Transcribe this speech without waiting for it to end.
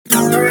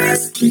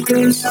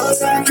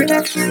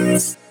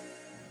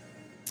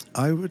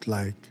I would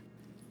like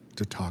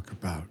to talk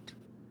about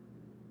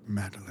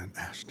Madeline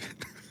Ashton.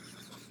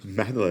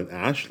 Madeline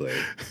Ashley.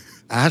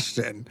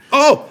 Ashton.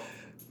 Oh,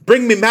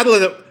 bring me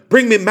Madeline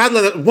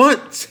at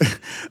once.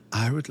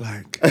 I would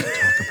like to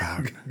talk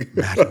about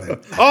Madeline.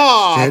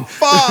 Oh,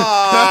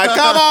 fuck!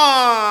 Come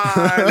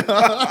on!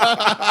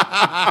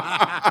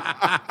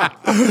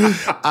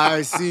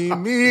 I see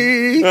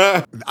me.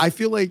 I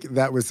feel like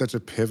that was such a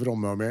pivotal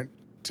moment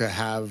to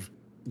have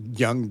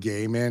young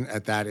gay men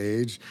at that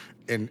age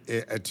in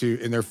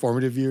their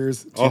formative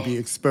years to be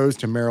exposed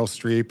to Meryl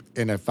Streep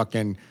in a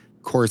fucking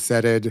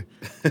corseted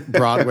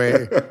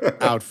Broadway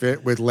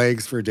outfit with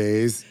legs for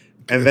days.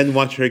 And then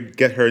watch her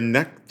get her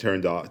neck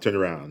turned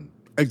around.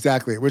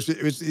 Exactly, which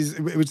is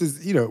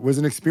was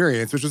an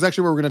experience, which was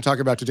actually what we're going to talk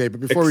about today. But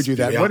before we do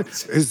that, what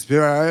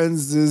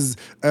experience is?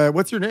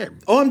 What's your name?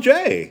 Oh, I'm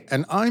Jay,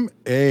 and I'm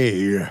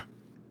A,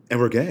 and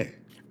we're gay.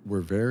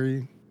 We're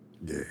very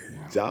gay.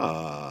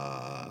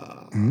 Duh.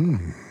 We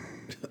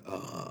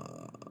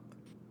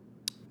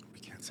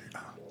can't say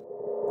that.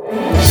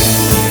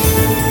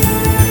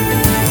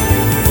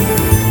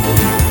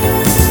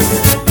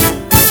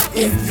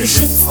 If your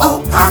shit's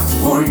all packed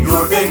for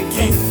your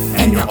vacay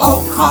and you're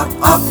all caught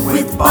up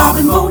with Bob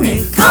and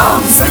Monet,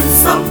 come spend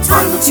some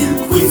time with two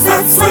queens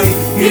that sway.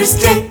 Here's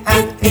J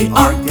and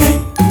A-R-K.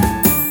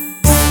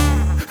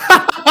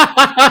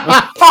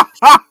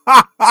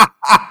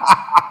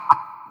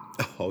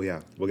 Oh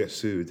yeah, we'll get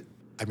sued.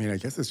 I mean, I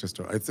guess it's just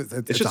it's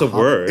just a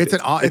word. It's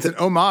an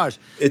homage.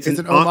 It's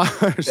an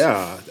homage.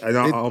 Yeah,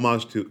 an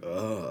homage to.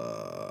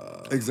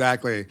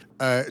 Exactly,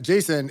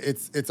 Jason.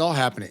 It's all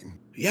happening.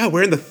 Yeah,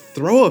 we're in the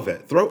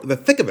the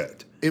thick of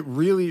it. It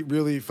really,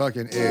 really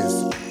fucking is.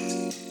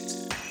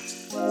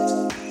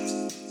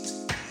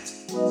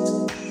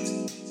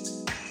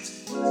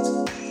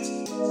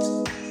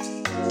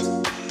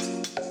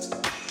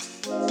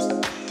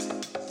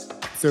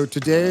 So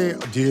today,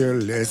 dear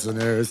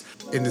listeners,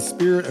 in the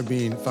spirit of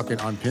being fucking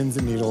on pins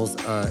and needles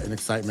and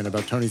excitement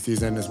about Tony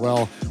season as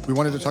well, we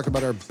wanted to talk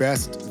about our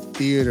best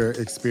theater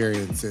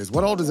experiences.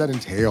 What all does that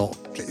entail,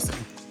 Jason?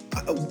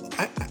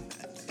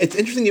 It's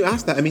interesting you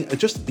asked that. I mean,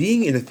 just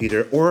being in a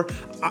theater, or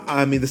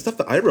I mean, the stuff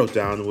that I wrote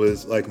down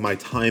was like my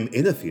time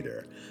in a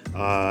theater,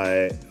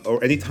 or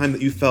any time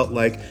that you felt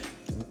like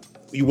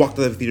you walked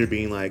out of the theater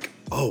being like,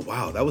 "Oh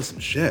wow, that was some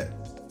shit."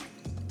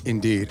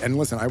 Indeed. And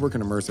listen, I work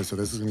in immersive, so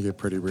this is going to get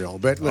pretty real.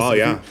 But listen, oh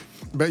yeah.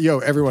 But yo,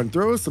 everyone,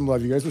 throw us some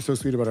love. You guys were so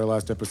sweet about our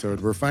last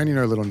episode. We're finding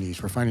our little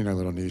niche.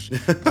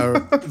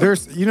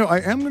 There's, I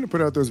am going to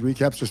put out those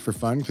recaps just for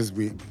fun because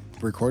we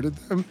recorded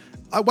them.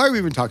 Why are we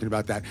even talking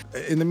about that?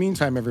 In the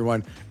meantime,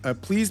 everyone,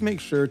 please make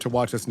sure to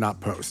watch us not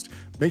post.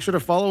 Make sure to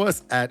follow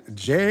us at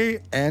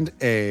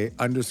J&A_RGay,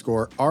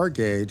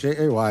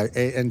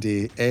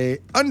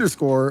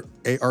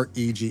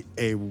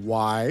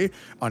 JAYANDA_AREGAY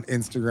on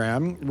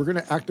Instagram. We're going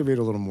to activate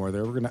a little more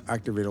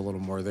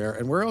there.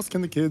 And where else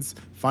can the kids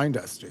find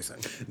us,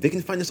 Jason? They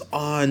can find us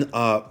on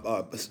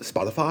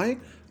Spotify,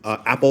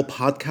 Apple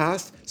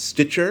Podcasts,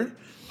 Stitcher,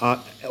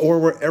 or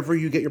wherever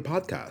you get your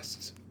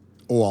podcasts.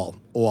 All.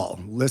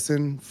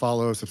 Listen,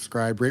 follow,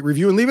 subscribe, rate,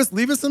 review, and leave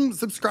us some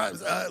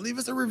subscribes. Leave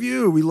us a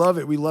review. We love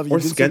it. Or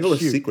scandalous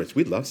secrets.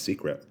 We love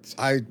secrets.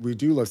 We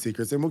do love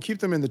secrets, and we'll keep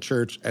them in the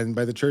church. And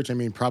by the church, I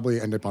mean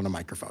probably end up on a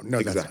microphone. No,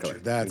 exactly.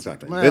 That's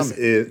not true. Exactly. Well,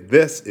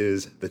 this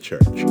is the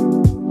church.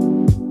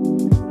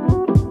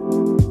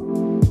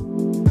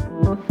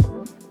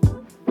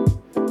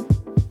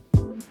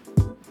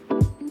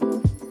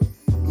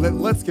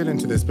 Let's get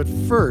into this, but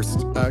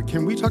first,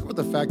 can we talk about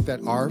the fact that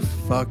our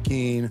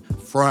fucking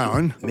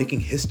Frown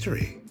making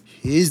history,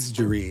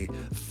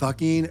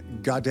 fucking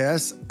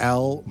Goddess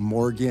L.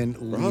 Morgan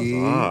Lee,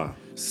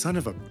 son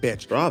of a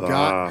bitch,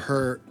 got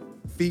her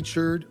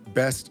featured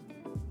Best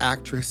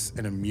Actress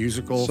in a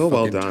Musical. So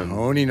well done,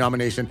 Tony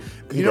nomination.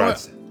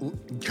 Congrats. You know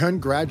what?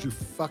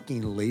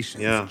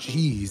 Congratulations. Yeah.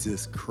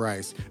 Jesus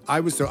Christ.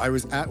 I was at a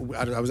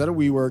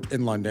WeWork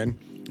in London,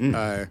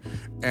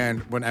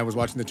 and when I was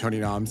watching the Tony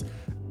noms.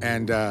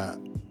 And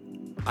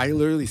I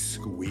literally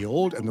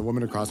squealed, and the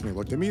woman across me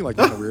looked at me like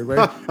in a weird way.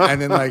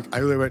 And then like I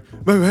really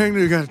went, "My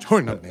you got a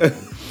toy nomination."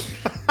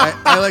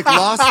 I like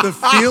lost the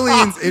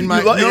feelings in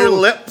my your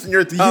lips and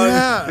your tongue.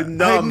 Yeah,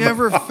 I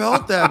never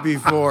felt that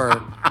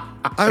before.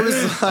 I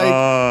was like,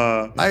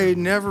 I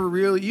never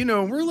really,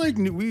 we're like,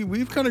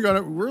 we've kind of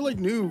got, we're like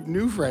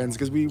new friends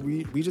because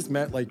we just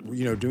met like,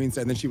 doing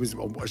stuff. And then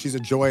she's a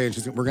joy, and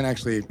we're going to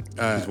actually,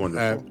 she's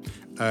wonderful.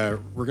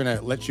 We're going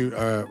to let you,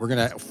 we're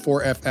going to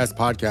 4FS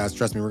podcast.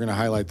 Trust me, we're going to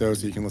highlight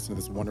those so you can listen to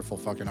this wonderful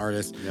fucking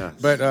artist. Yes.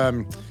 But,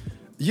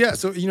 yeah,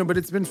 so, but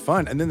it's been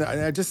fun. And then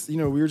I just, we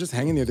were just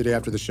hanging the other day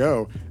after the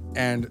show,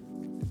 and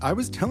I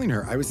was telling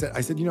her, I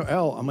said,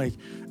 Elle, I'm like,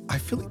 I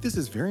feel like this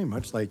is very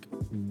much like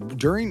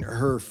during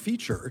her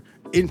feature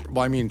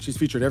she's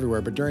featured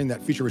everywhere, but during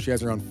that feature where she has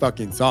her own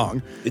fucking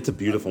song. It's a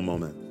beautiful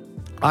moment.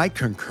 I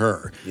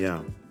concur.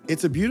 Yeah.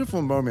 It's a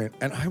beautiful moment.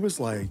 And I was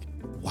like,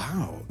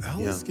 Wow,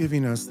 Ella's Yeah.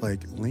 giving us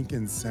like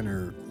Lincoln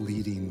Center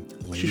leading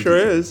lady She sure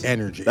is.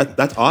 energy.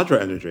 That's Audra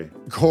energy. That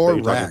you're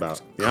talking Correct.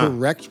 about.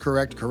 Yeah.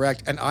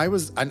 Correct. And I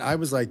was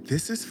like,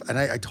 this is, and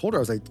I told her,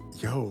 I was like,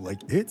 yo, like,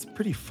 it's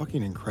pretty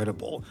fucking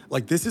incredible.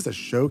 Like, this is a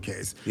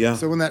showcase. Yeah.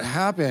 So when that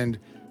happened,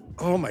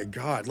 oh my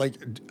God. Like,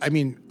 I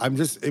mean,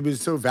 it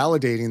was so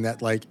validating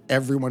that like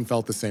everyone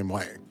felt the same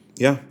way.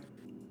 Yeah.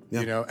 Yeah.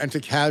 You know, and to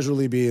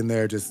casually be in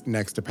there just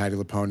next to Patti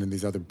LuPone and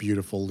these other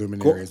beautiful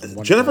luminaries. And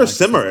wonderful Jennifer actresses.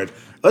 Simard.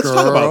 Let's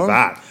talk about Girl.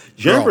 that.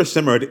 Jennifer Girl.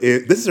 Simard,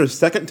 this is her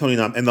second Tony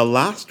nom, and the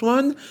last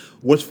one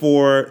was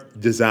for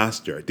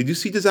Disaster. Did you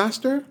see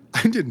Disaster?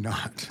 I did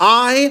not.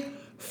 I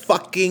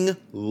fucking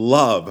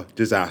love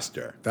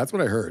Disaster. That's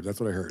what I heard.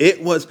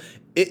 It was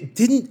at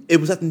the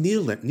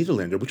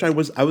Nederlander, which I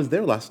was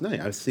there last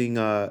night. I was seeing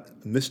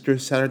Mr.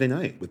 Saturday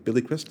Night with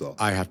Billy Crystal.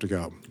 I have to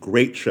go.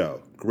 Great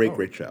show.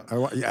 Great show. I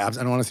want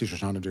to see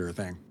Shoshana do her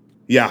thing.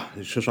 Yeah,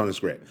 Shoshana is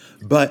great.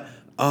 But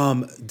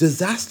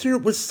Disaster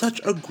was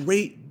such a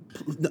great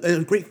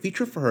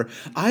feature for her.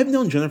 I've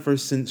known Jennifer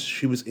since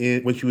she was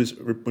when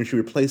she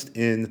replaced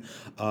in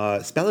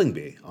Spelling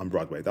Bee on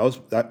Broadway. I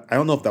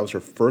don't know if that was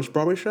her first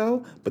Broadway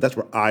show, but that's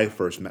where I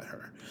first met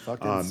her.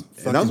 And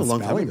that was a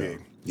long time ago.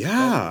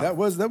 Yeah, that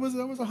was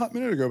a hot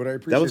minute ago, but I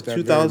appreciate that was that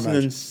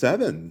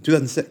 2007,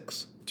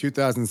 2006.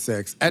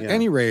 2006. At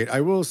any rate,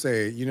 I will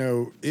say, you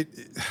know,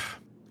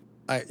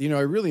 I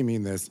really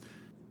mean this.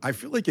 I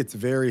feel like it's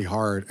very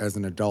hard as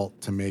an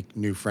adult to make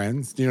new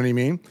friends. Do you know what I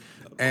mean?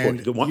 And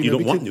you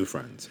don't want new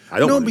friends. I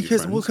don't want new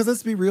friends. Because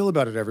let's be real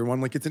about it, everyone.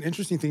 Like, it's an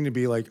interesting thing to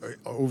be like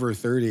over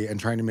 30 and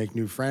trying to make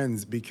new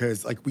friends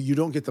because like you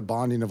don't get the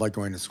bonding of like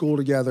going to school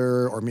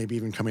together or maybe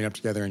even coming up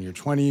together in your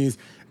 20s.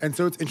 And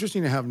so it's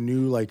interesting to have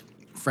new like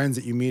friends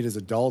that you meet as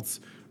adults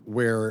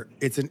where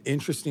it's an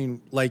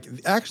interesting, like,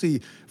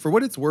 actually, for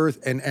what it's worth,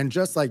 and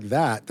just like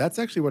that's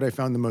actually what I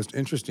found the most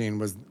interesting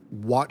was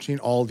watching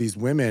all these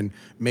women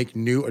make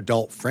new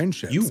adult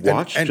friendships. You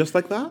watched Just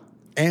Like That?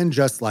 And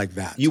Just Like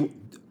That.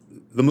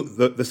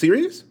 The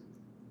series?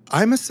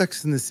 I'm a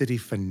Sex and the City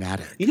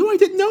fanatic. You know, I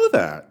didn't know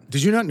that.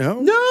 Did you not know?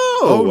 No.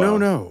 Oh,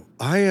 no.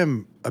 I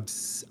am.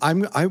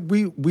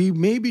 We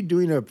may be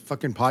doing a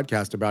fucking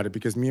podcast about it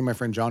because me and my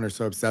friend John are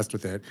so obsessed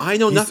with it. I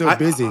know He's nothing. so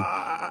busy.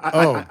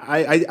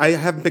 I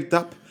haven't picked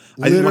up.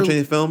 I didn't watch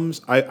any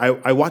films.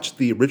 I watched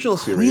the original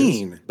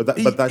series, but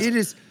that's it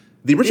is.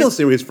 The original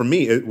series for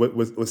me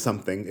was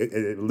something.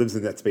 It lives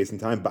in that space and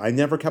time, but I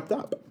never kept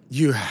up.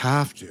 You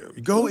have to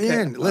go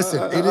in.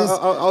 Listen, it is.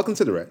 I'll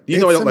consider it. You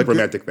know I don't like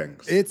romantic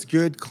things. It's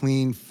good,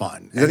 clean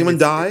fun. Does anyone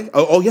die?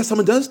 Oh yes,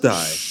 someone does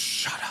die.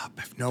 Shut up!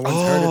 If no one's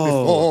heard it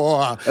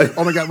before.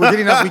 Oh my God, we're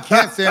getting up. We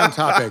can't stay on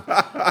topic.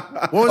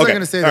 What was I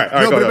going to say? All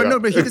right, But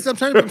I'm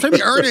trying to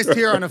be earnest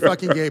here on a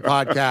fucking gay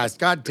podcast.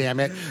 God damn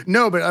it!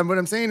 No, but what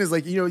I'm saying is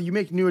like you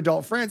make new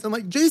adult friends, and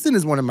like Jason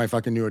is one of my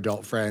fucking new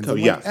adult friends. Oh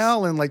and yes, like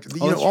Al and like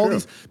all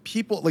these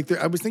people. Like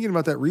I was thinking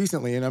about that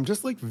recently, and I'm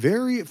just like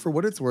for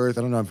what it's worth.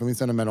 I don't know. I'm feeling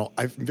sentimental.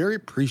 I'm very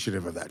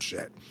appreciative of that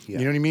shit. Yeah.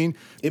 You know what I mean?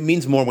 It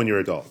means more when you're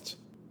adults.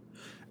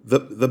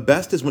 The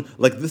best is when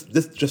like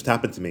this just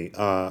happened to me.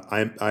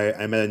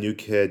 I met a new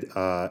kid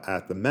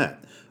at the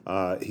Met.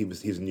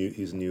 He's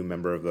a new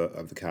member of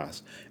the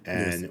cast,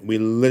 and we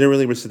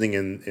literally were sitting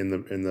in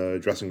the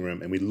dressing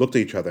room, and we looked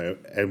at each other,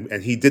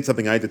 and he did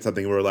something, I did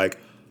something, and we were like,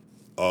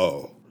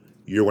 oh,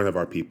 you're one of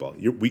our people.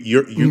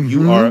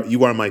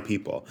 You are my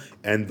people,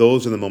 and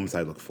those are the moments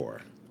I look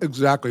for.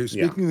 Exactly,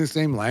 speaking the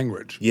same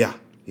language. Yeah.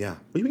 Yeah.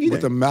 What are you eating?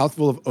 With a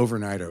mouthful of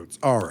overnight oats.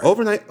 All right.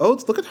 Overnight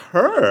oats? Look at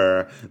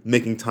her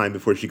making time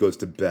before she goes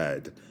to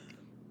bed.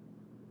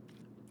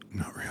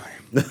 Not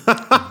really.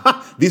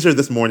 These are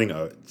this morning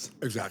oats.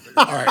 Exactly.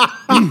 All right.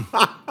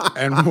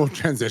 And we'll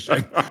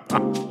transition.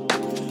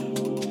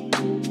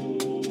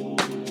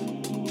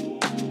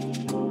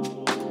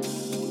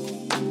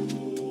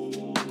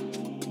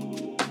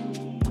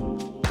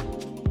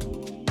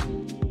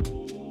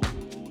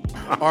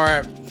 All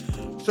right.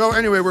 So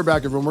anyway, we're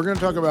back, everyone. We're going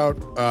to talk about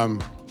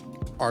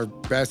our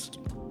best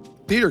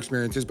theater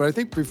experiences, but I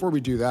think before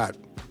we do that,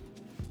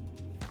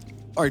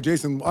 all right,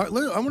 Jason,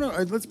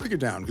 let's break it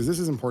down because this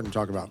is important to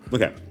talk about.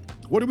 Okay.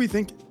 What do we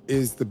think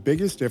is the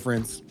biggest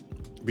difference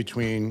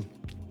between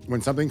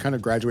when something kind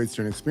of graduates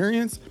to an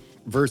experience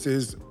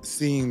versus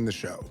seeing the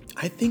show?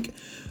 I think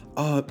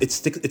it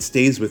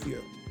stays with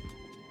you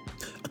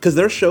because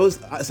there are shows.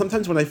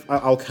 Sometimes when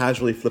I'll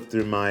casually flip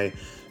through my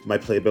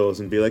playbills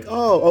and be like,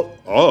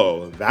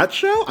 oh, that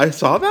show? I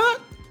saw that?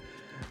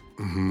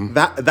 Mm-hmm.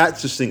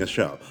 That's just seeing a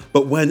show.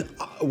 But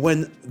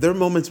when there are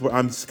moments where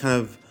I'm just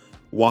kind of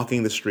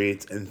walking the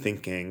streets and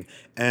thinking,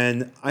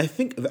 and I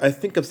think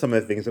of some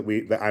of the things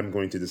that I'm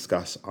going to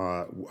discuss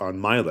on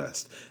my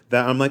list,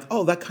 that I'm like,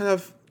 oh, that kind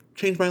of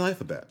changed my life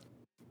a bit.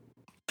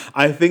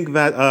 I think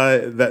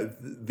that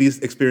these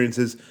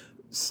experiences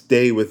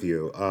stay with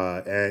you,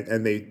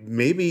 and they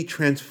maybe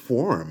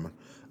transform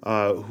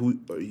who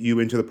you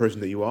into the person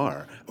that you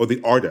are, or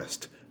the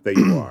artist that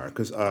you are.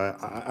 Because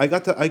I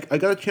got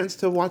a chance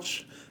to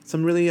watch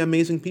some really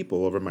amazing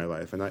people over my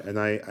life, and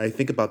I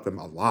think about them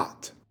a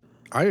lot.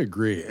 I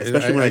agree.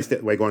 especially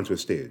when I go onto a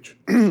stage.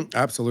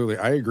 Absolutely,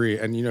 I agree.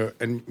 And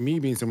and me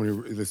being someone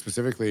who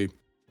specifically,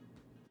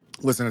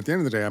 listen. At the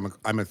end of the day,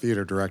 I'm a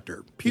theater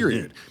director.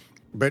 Period.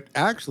 But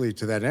actually,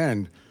 to that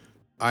end,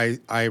 I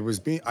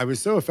was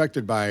so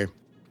affected by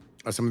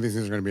some of these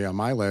things are going to be on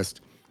my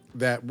list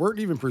that weren't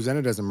even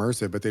presented as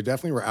immersive, but they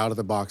definitely were out of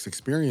the box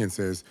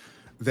experiences.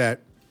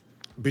 That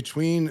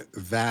between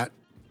that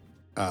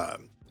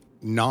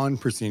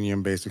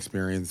non-proscenium based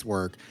experience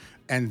work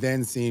and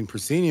then seeing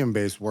proscenium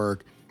based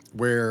work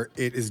where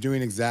it is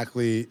doing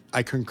exactly,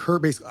 I concur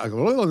basically,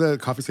 the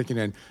coffee's kicking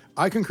in.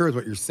 I concur with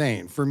what you're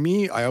saying. For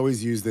me, I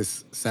always use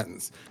this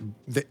sentence.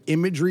 The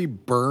imagery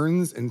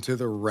burns into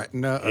the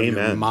retina of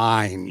your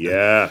mind.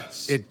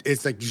 Yes.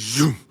 It's like,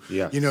 zoom.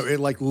 Yes. It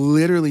like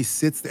literally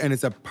sits there and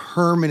it's a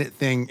permanent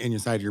thing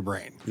inside your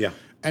brain. Yeah.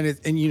 And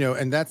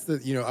and that's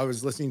I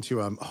was listening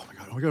to, oh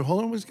my God,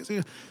 hold on.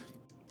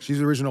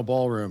 She's original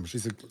ballroom.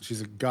 She's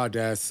a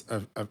goddess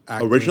of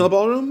acting. Original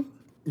ballroom?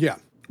 Yeah.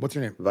 What's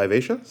her name?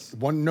 Vivacious?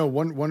 One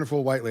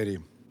wonderful white lady.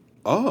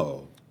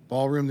 Oh.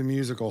 Ballroom the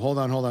musical. Hold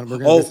on. We're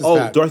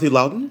gonna. Dorothy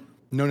Loudon?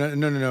 No.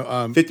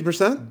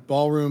 50%?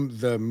 Ballroom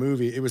the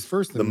movie. It was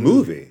first the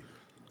movie.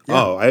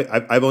 Yeah. Oh,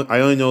 I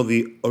only know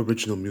the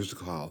original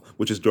musical,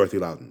 which is Dorothy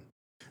Loudon.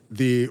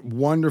 The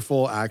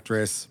wonderful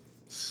actress.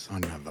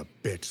 Son of a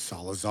bitch,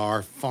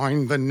 Salazar.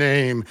 Find the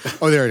name.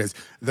 Oh, there it is.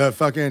 The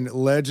fucking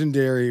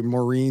legendary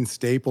Maureen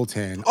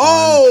Stapleton.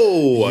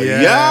 Oh,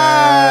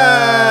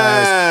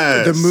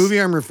 yes. The movie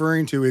I'm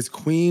referring to is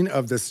Queen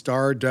of the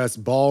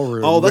Stardust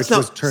Ballroom. Oh, that's not.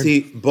 Was that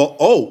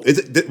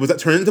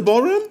turned into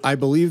Ballroom? I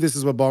believe this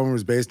is what Ballroom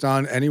was based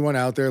on. Anyone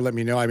out there, let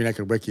me know. I mean, I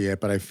could wiki it,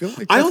 but I feel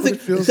like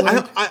it feels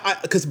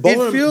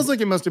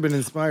like it must have been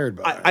inspired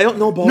by. I don't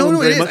know Ballroom.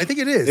 No, very it is. much. I think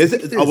it is. Is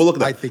it? I will look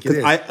at that. I think it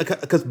is.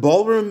 Because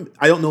Ballroom,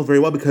 I don't know very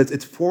well because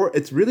it's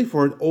really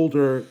for an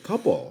older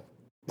couple.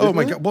 Oh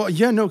my God! Well,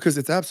 yeah, no, because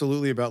it's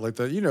absolutely about like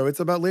it's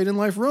about late in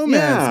life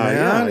romance, man.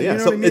 Yeah. You know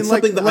So what I mean? it's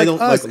something that I don't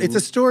us. like. It's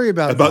a story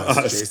about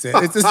us, Jason.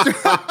 It's a story.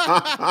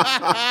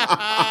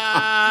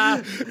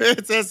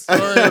 It's a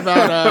story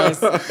about us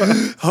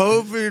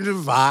hoping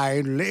to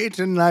find late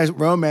in life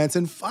romance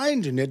and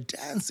finding it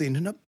dancing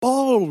in a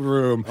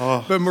ballroom.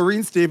 Oh. But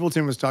Maureen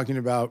Stapleton was talking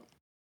about.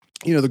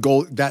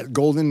 The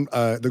golden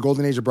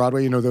age of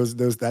Broadway.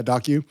 That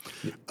docu.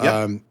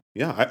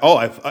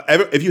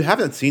 Yeah. If you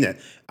haven't seen it,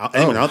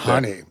 anyone out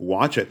there,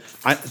 watch it.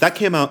 That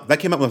came out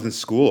when I was in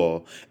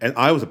school, and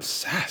I was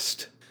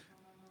obsessed.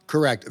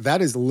 Correct.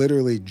 That is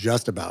literally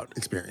just about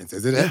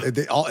experiences. It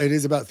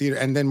is about theater.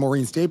 And then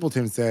Maureen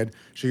Stapleton said,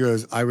 she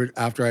goes,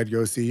 after I'd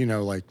go see,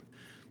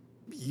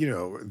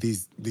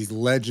 these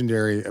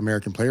legendary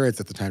American playwrights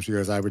at the time, she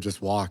goes, I would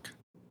just walk.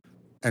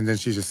 And then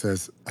she just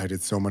says, I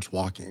did so much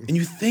walking. And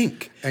you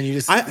think. And you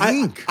just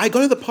think. I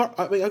go to the park.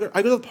 I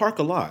go to the park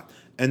a lot.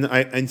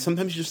 And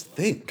sometimes you just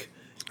think.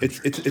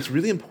 It's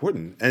really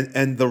important.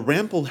 And the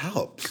ramble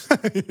helps.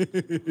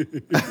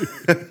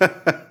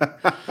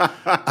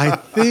 I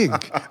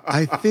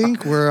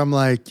think where I'm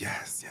like,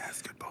 yes,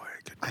 good boy.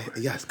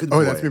 Yes, good boy.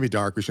 Oh, that's maybe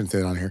dark. We shouldn't say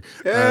it on here.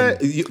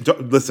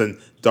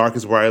 Listen, dark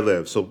is where I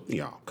live. So,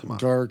 come on.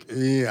 Dark,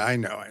 yeah, I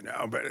know.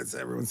 But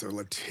everyone's so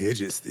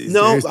litigious these days.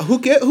 No, who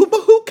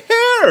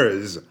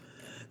cares?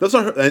 Those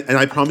are, and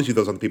I promise you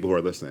those are the people who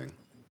are listening.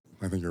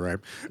 I think you're right.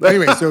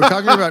 Anyway, so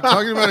talking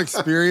about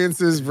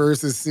experiences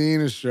versus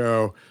seeing a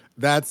show,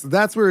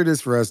 that's where it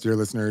is for us, dear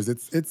listeners.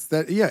 It's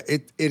that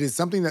it is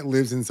something that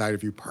lives inside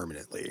of you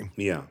permanently.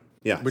 Yeah.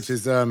 Which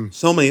is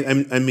so many.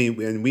 I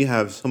mean, and we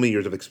have so many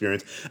years of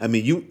experience. I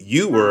mean,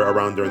 you were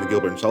around during the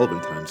Gilbert and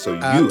Sullivan time, so you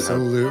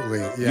absolutely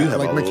you have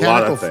like a mechanical.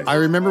 lot of things. I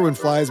remember when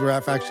flies were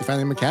actually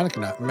finally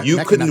mechanical.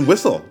 You couldn't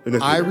whistle.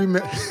 I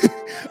remember.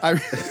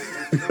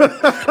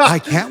 I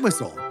can't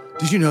whistle.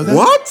 Did you know that?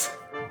 What?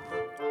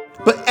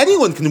 But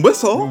anyone can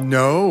whistle.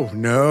 No.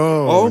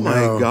 Oh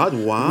my God!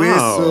 Wow.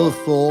 Whistle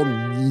for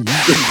me.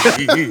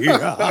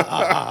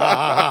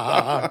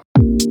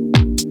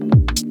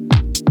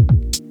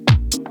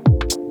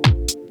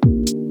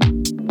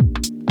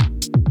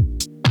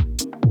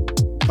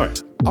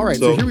 All right.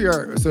 So here we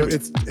are. So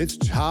it's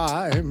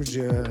time,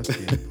 dear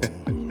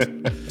people,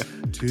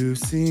 to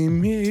see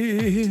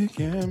me.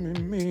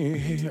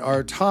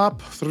 Our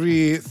top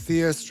 3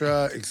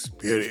 Theastra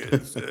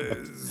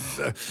experiences.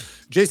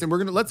 Jason,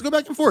 let's go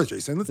back and forth,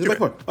 Jason. Let's do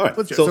it. All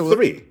right. So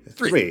three.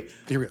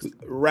 Here it is.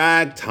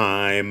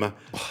 Ragtime.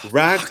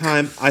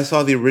 I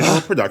saw the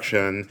original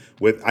production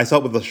I saw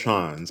it with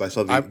LaShawns. I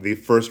saw the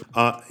first.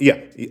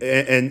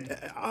 And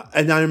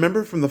I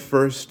remember from the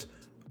first.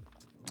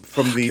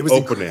 From the it was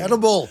opening.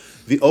 Incredible.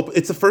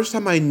 It's the first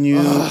time I knew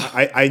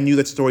I knew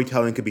that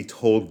storytelling could be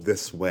told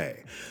this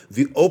way.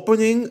 The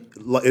opening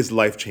is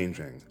life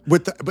changing.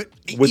 Even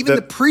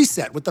the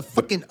preset with the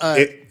fucking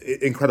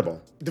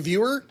incredible. The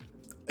viewer.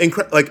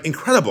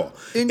 Incredible.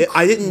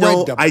 I didn't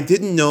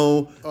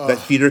know that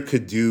theater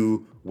could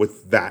do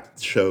what that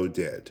show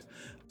did.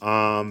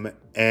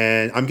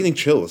 And I'm getting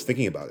chills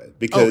thinking about it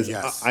because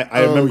yes.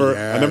 I remember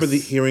yes. I remember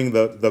hearing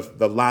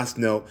the last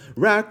note,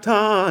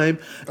 ragtime,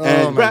 Oh,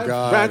 and my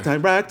God.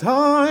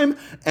 ragtime,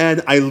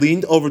 and I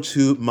leaned over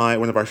to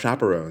one of our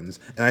chaperones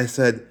and I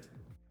said,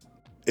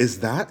 "Is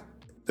that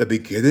the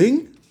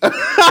beginning?"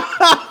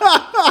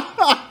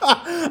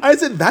 I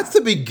said, "That's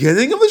the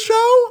beginning of the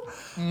show?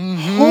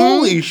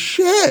 Holy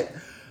shit!"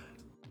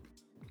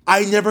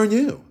 I never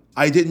knew.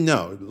 I didn't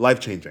know. Life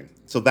changing.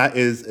 So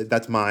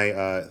that's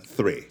my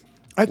 3.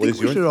 I What think is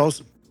we your should 3?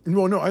 also.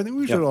 Well, no, I think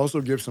we should Yeah.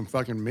 also give some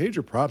fucking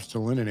major props to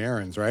Lynn and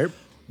Aaron's, right?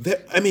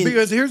 I mean,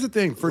 Because here's the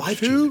thing: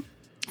 life-changing.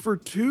 for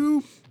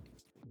two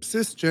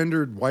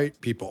cisgendered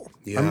white people,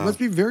 Yeah. let's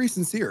be very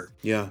sincere,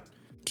 Yeah.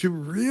 to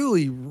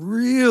really,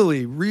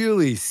 really,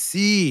 really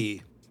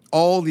see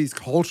all these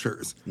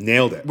cultures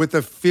Nailed it. with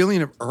a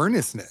feeling of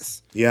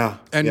earnestness Yeah.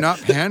 and yeah. not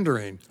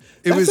pandering.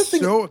 It That's was the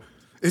thing- so.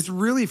 It's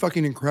really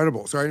fucking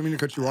incredible. Sorry, I didn't mean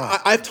to cut you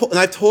off. I've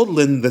told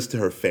Lynn this to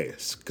her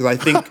face because I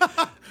think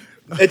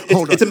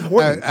Hold it's on.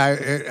 important.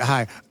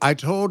 Hi.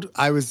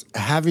 I was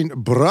having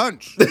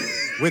brunch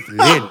with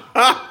Lynn.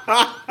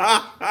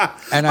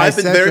 And I I've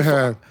been said very to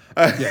her,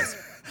 yes.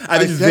 I've I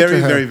been said to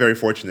very, her, very, very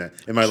fortunate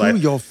in my To life.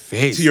 your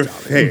face, To your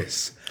darling.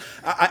 face.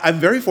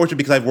 I'm very fortunate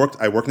because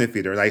I work in the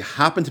theater and I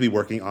happen to be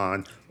working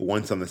on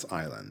Once on This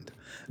Island.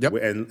 Yep.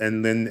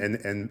 And Lynn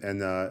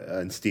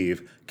and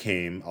Steve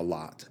came a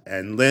lot.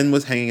 And Lynn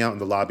was hanging out in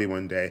the lobby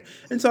one day.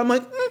 And so I'm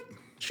like,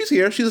 she's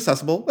here. She's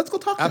accessible. Let's go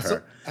talk to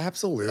her.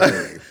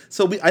 Absolutely.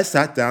 So I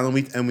sat down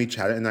and we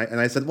chatted and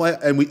I said, well,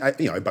 I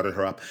buttered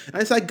her up and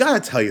I said, I gotta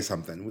tell you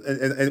something.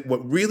 And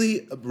what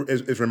really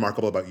is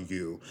remarkable about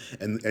you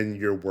and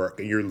your work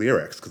and your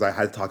lyrics, because I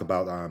had to talk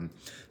about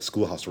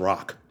Schoolhouse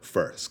Rock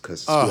first,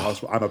 because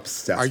I'm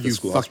obsessed Are with you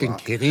Schoolhouse fucking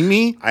Rock. kidding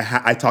me?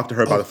 I talked to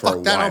her about it for a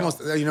Fuck that while.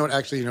 almost. You know what?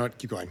 Actually, you know what?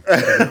 Keep going.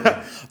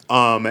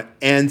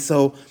 And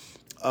so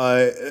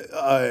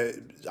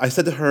I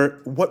said to her,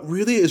 what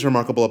really is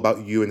remarkable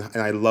about you, and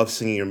I love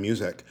singing your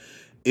music,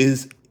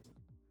 is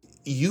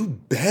you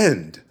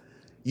bend.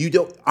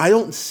 I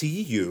don't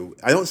see you.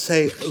 I don't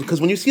say,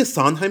 because when you see a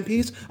Sondheim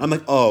piece, I'm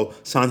like, oh,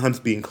 Sondheim's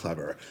being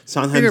clever.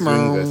 Sondheim's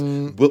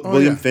doing this.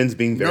 William yeah. Finn's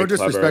being very No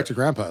clever. disrespect to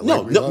Grandpa. No,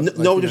 Like, we no, love- no, like,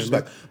 no you know,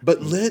 disrespect.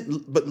 But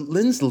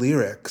Lynn's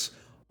lyrics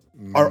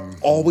are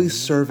always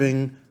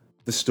serving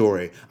the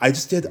story. I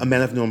just did A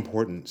Man of No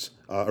Importance,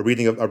 a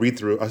read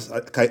through.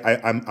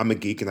 I'm a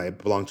geek and I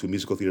belong to a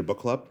musical theater book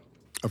club.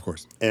 Of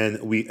course. And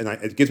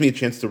it gives me a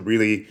chance to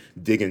really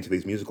dig into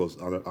these musicals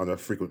on a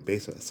frequent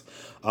basis.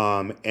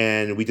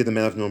 And we did The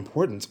Man of No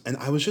Importance, and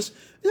I was just,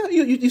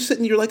 you sit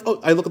and you're like, oh,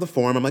 I look at the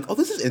form, I'm like, oh,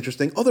 this is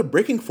interesting. Oh, they're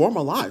breaking form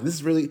a lot. This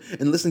is really,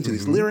 and listening to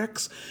these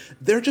lyrics,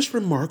 they're just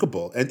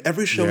remarkable, and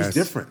every show is Yes.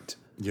 different.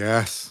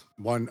 Yes.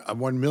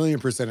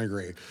 1,000,000%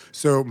 agree.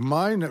 So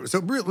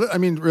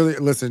really,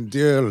 listen,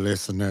 dear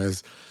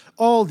listeners,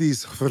 all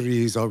these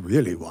threes are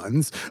really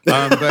ones.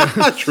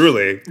 But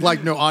Truly.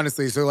 like, no,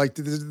 honestly. So like,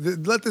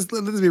 let this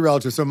be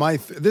relative. So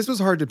this was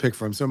hard to pick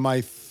from. So my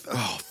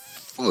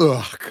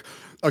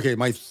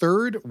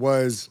third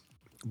was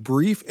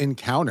Brief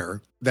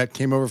Encounter that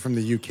came over from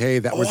the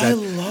UK. That was I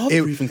love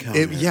Brief Encounter.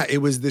 It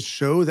was the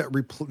show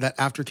that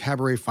after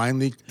Cabaret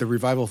the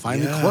revival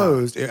finally Yeah.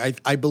 closed.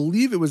 I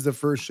believe it was the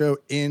first show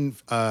in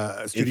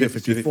Studio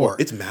 54.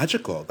 It's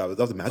magical. That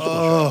was a magical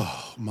show.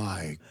 Oh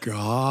my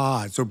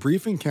God. So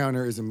Brief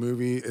Encounter is a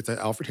movie. It's an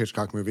Alfred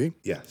Hitchcock movie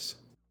Yes.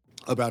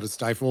 about a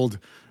stifled,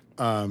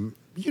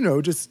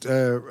 just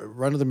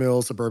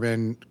run-of-the-mill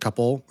suburban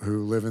couple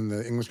who live in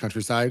the English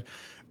countryside.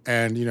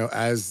 And,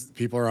 as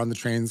people are on the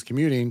trains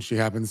commuting, she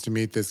happens to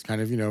meet this kind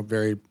of,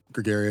 very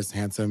gregarious,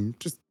 handsome,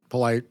 just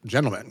polite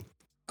gentleman.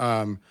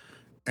 And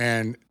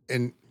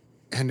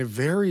a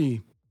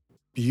very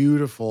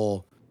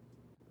beautiful,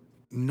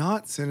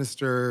 not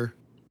sinister,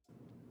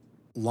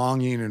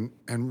 longing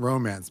and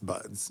romance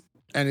buds.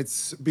 And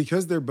it's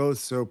because they're both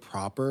so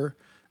proper,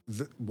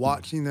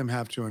 watching them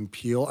have to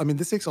unpeel. I mean,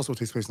 this also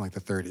takes place in like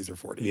the 30s or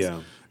 40s. Yeah.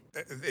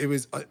 It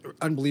was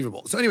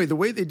unbelievable. So anyway, the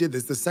way they did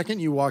this, the second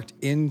you walked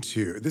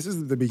into, this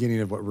is the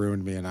beginning of what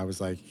ruined me. And I was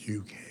like,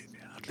 you came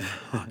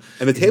out.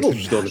 And the tables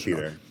were still in the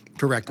theater.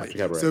 Correctly. After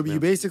Cabaret, So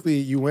yeah.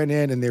 you went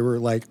in and they were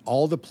like,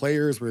 all the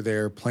players were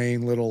there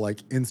playing little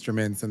like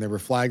instruments and there were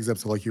flags up.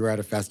 So like you were at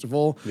a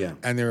festival. Yeah.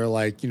 And they were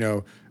like,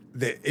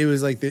 it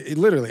was like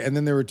literally, and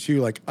then there were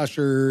two like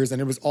ushers, and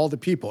it was all the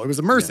people. It was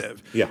immersive.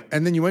 Yeah.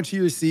 And then you went to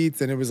your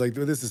seats, and it was like,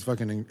 this is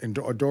fucking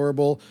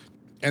adorable.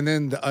 And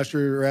then the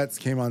usherettes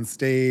came on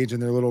stage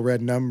in their little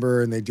red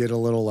number, and they did a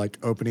little like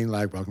opening,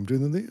 like "Welcome to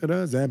the theater,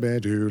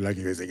 Zabadu," like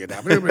you sing it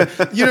down. And we're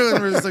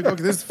just like,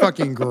 okay, this is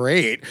fucking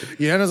great.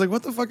 And I was like,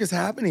 what the fuck is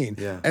happening?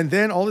 Yeah. And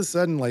then all of a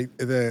sudden, like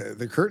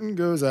the curtain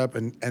goes up,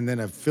 and then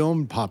a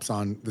film pops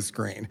on the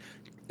screen.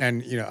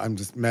 And, I'm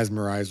just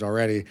mesmerized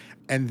already.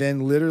 And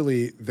then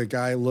literally the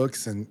guy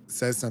looks and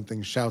says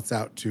something, shouts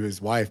out to his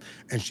wife,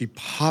 and she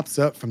pops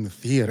up from the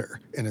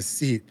theater in a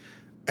seat.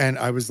 And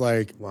I was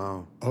like,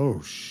 Wow.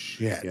 oh,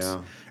 shit.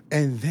 Yeah.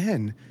 And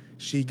then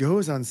she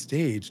goes on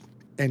stage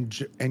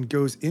and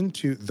goes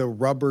into the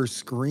rubber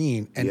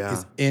screen and Yeah.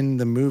 is in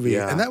the movie.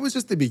 Yeah. And that was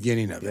just the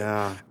beginning of it.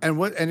 Yeah. And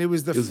it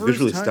was the It was first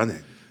visually time.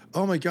 stunning.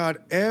 Oh my God!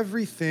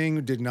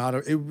 Everything did not.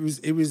 It was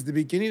the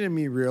beginning of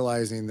me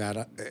realizing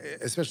that,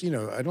 especially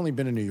I'd only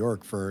been in New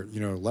York for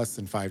less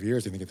than 5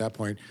 years. I think at that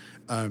point,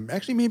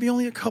 actually maybe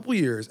only a couple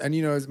years. And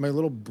as my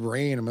little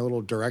brain and my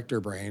little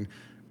director brain,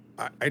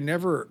 I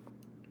never.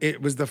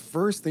 It was the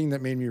first thing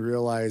that made me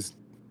realize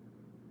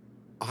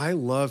I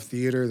love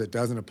theater that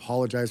doesn't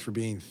apologize for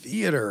being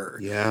theater.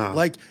 Yeah.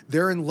 Like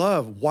they're in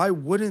love. Why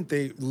wouldn't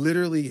they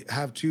literally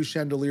have two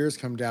chandeliers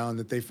come down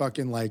that they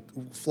fucking like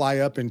fly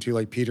up into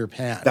like Peter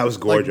Pan? That was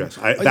gorgeous.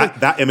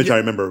 That image I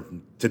remember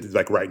to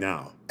like right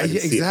now. I can Yeah,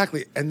 see it.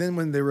 exactly. And then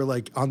when they were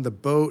like on the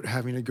boat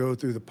having to go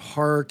through the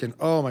park and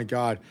oh my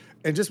God.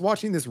 And just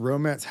watching this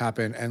romance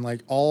happen and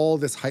like all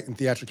this heightened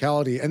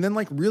theatricality and then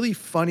like really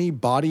funny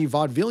body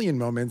vaudevillian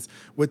moments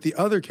with the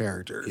other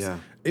characters. Yeah.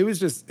 It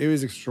was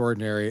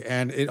extraordinary.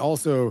 And it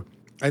also,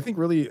 I think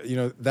really,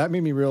 that made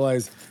me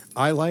realize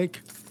I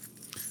like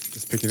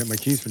just picking up my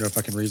keys for no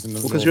fucking reason.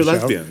 Well, because you're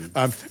lesbian.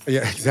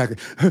 Yeah, exactly.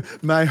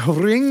 My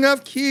ring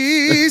of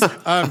keys.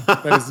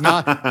 That's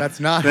not how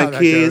The that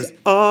keys. goes.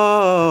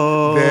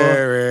 Oh.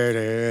 There it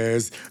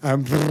is.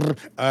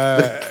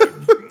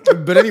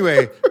 But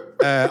anyway,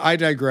 I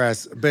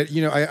digress. But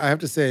I have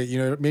to say,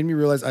 it made me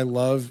realize I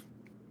love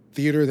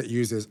theater that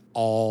uses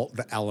all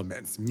the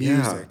elements: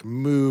 music,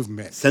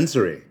 movement,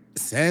 Sensory.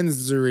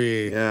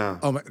 sensory. Yeah.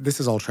 Oh, this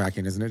is all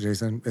tracking, isn't it,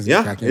 Jason? Isn't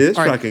Yeah, tracking? it is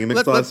All right, tracking. It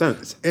makes a lot of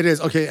sense. It is.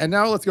 Okay, and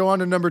now let's go on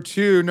to number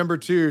two. Number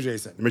two,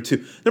 Jason. Number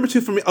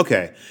two for me.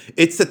 Okay,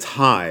 it's a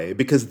tie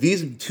because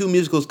these two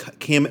musicals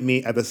came at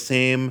me at the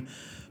same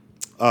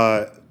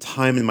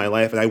time in my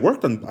life, and I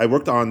worked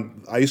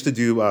on. I used to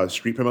do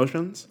street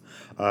promotions,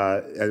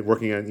 and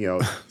working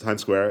in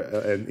Times Square,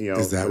 and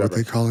Is that what whatever.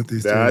 they call it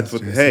these That's days?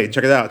 what. Jason? Hey,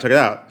 check it out! Check it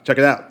out! Check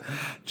it out!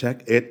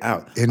 Check it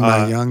out! In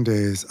my young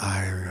days,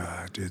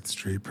 I did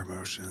street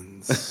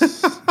promotions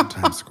in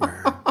Times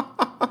Square.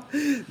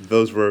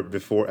 Those were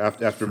before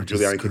after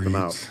Giuliani kicked them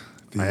out.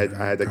 discreet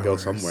I had to go theatergoers.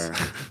 somewhere.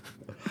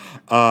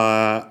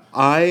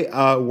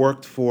 I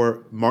worked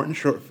for Martin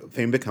Short,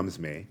 Fame Becomes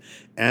Me,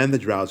 and The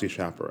Drowsy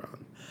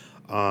Chaperone,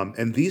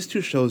 and these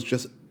two shows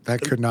just.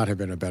 That could not have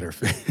been a better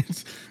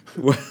fit.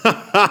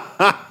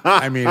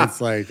 I mean, it's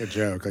like a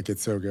joke. Like,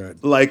 it's so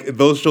good. Like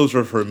those shows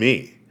were for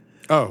me.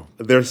 Oh,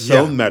 They're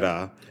so yeah.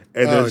 meta,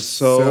 and Oh, they're it's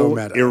so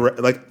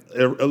meta.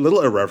 a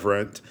little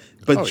irreverent,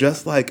 but Oh,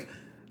 just like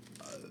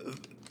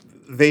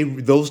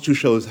those two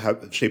shows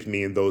have shaped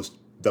me in those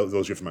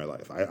years of my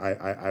life.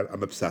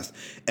 I'm obsessed,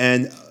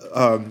 and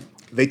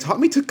they taught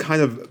me to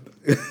kind of.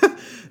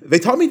 They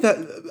taught me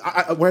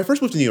that when I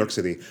first moved to New York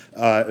City,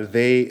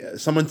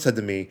 someone said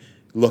to me,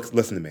 "Look,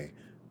 listen to me.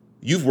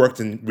 You've worked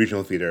in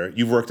regional theater.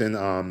 You've worked in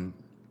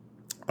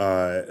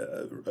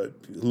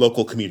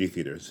local community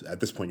theaters at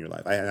this point in your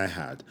life." And I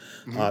had.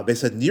 They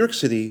said New York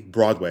City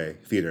Broadway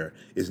theater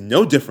is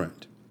no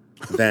different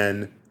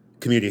than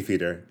community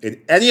theater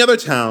in any other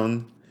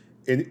town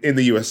in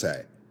the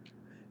USA,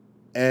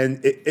 and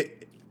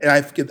it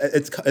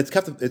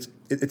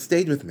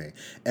stayed with me,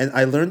 and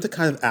I learned to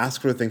kind of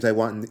ask for the things I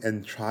want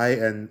and try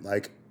and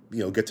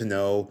get to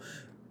know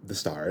the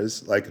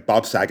stars. Like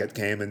Bob Saget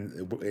came,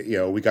 and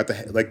we got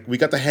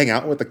to hang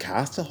out with the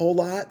cast a whole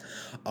lot,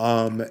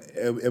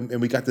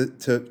 and we got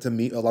to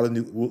meet a lot of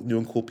new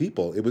and cool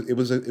people. It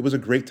was a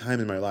great time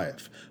in my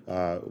life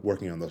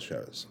working on those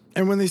shows.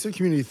 And when they say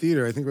community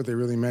theater, I think what they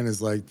really meant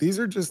is like these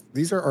are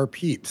our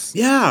peeps.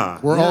 Yeah,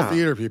 We're all yeah.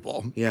 theater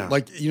people. Yeah.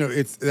 Like,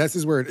 that's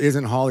just where it is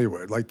in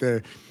Hollywood. Like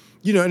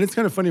and it's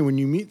kind of funny when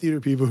you meet theater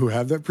people who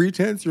have that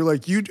pretense, you're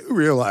like, you do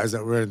realize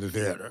that we're in the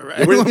theater,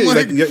 right? We're I'm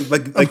like in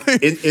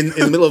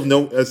the middle of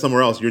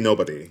somewhere else, you're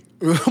nobody.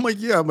 I'm like,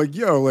 yeah, I'm like,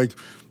 yo, like,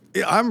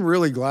 I'm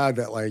really glad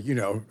that at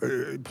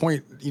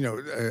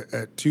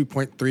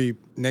 2.3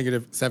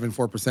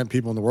 -74%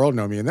 people in the world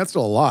know me, and that's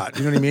still a lot.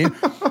 You know what I mean?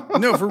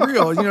 No, for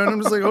real. And I'm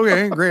just like,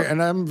 okay, great,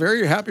 and I'm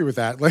very happy with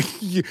that. Like,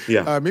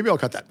 Yeah. maybe I'll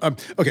cut that.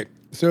 Okay,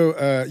 so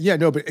but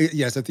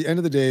yes, at the end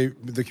of the day,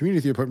 the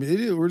community theater department,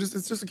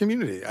 it's just a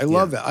community. I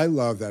love that. I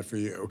love that for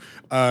you.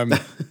 I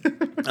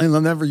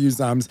love that for you,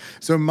 Zams.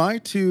 So my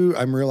two,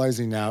 I'm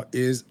realizing now,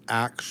 is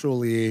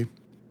actually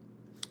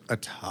a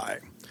tie.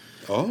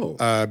 Oh,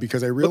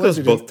 Because I look at realized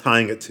us both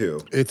tying it too.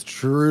 it's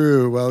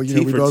true. Well, Tea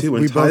we for both two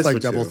and ties like for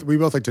double. two. We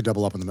both like to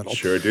double up in the middle.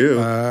 Sure do.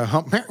 Beanie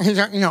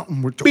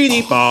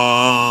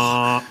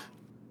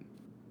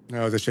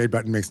No, ba. the shade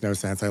button makes no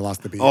sense. I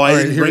lost the beat. Oh, I All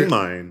right, didn't here- bring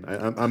mine.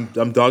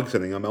 I'm dog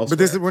sitting. I'm elsewhere. But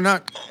this is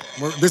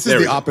There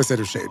we the go. opposite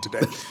of shade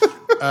today.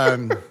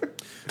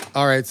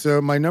 All right, so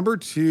my number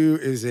two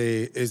is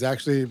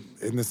actually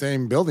in the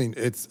same building.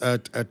 It's a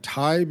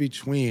tie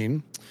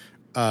between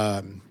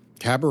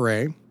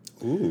Cabaret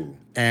Ooh.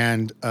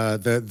 and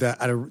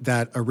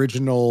the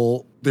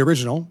original.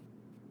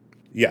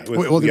 Yeah.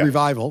 The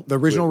revival, the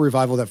original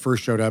revival that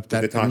first showed up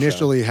that Natasha.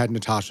 initially had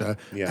Natasha,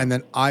 Yeah. and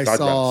then I God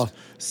saw rest.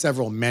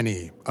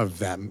 many of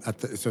them. I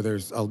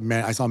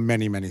saw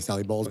many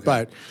Sally Bowles,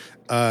 but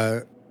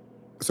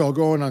So I'll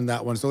go on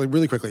that one. So like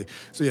really quickly.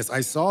 So yes,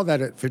 I saw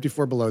that at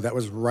 54 Below. That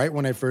was right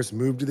when I first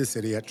moved to the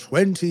city at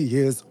 20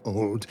 years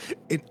old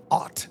in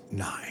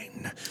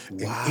 '09.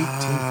 In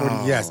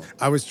 1840. Yes,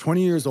 I was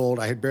 20 years old.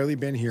 I had barely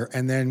been here,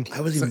 and then I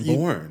wasn't even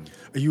born.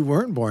 You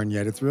weren't born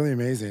yet. It's really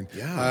amazing.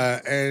 Yeah.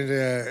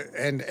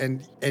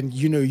 And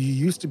you know, you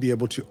used to be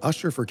able to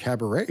usher for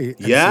cabaret. And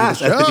Yes,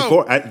 see the at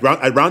show. 54.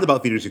 At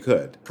roundabout theaters, you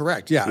could.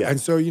 Correct. Yeah. Yeah.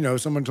 And so, you know,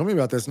 someone told me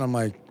about this, and I'm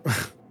like,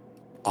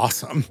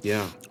 awesome.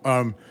 Yeah.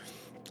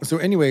 So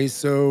anyway,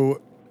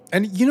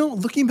 and you know,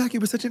 looking back,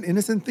 it was such an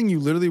innocent thing. You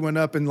literally went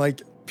up and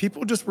like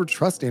people just were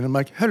trusting. I'm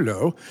like,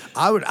 hello,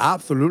 I would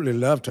absolutely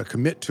love to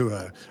commit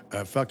to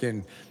a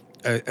fucking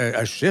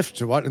a shift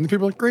to what, and the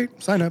people are like,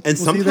 great, sign up. And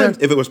We'll see you sometimes,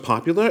 there. if it was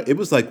popular, it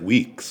was like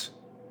weeks.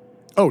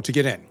 Oh, to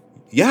get in.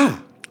 Yeah.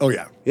 Oh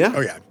yeah. Yeah.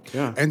 Oh yeah.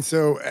 Yeah. And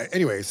so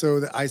anyway,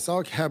 so I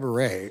saw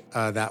Cabaret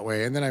that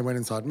way, and then I went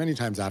and saw it many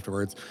times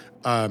afterwards.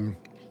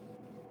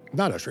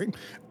 Not ushering.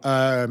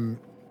 And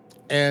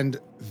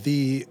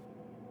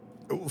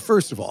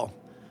first of all,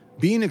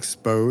 being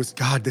exposed,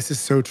 God, this is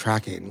so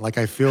tracking. Like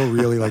I feel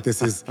really like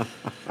this is,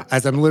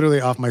 as I'm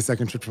literally off my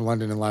second trip to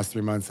London in the last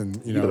 3 months, and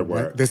you know, gotta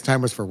work. this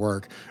time was for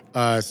work.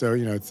 So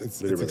you know, it's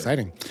Literally.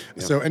 exciting.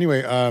 Yeah. So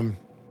anyway,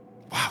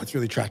 wow, it's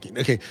really tracking.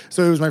 Okay,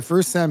 so it was my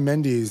first Sam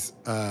Mendes.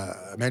 I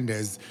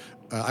was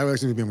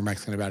actually being more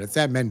Mexican about it.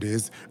 Sam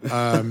Mendes.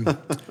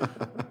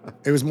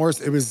 It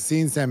was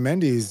seeing Sam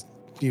Mendes,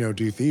 you know,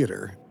 do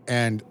theater,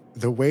 and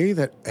the way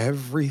that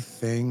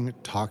everything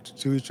talked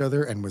to each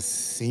other and was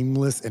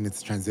seamless in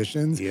its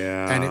transitions.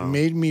 Yeah. And it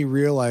made me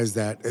realize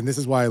that, and this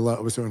is why I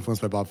was so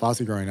influenced by Bob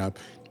Fosse growing up,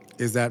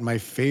 is that my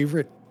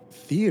favorite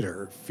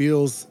theater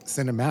feels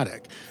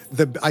cinematic.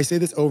 I say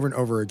this over and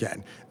over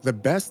again. The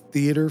best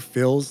theater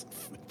feels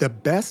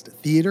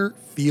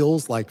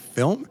like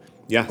film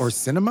Yes. or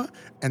cinema,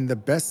 and the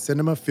best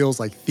cinema feels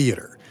like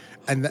theater.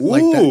 And that, Ooh,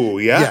 like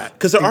that, yeah.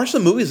 Because there are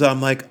some movies that I'm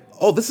like,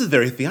 oh, this is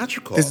very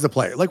theatrical. This is a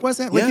play. Like Wes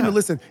Anderson, like, Yeah. even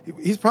listen,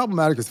 he's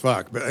problematic as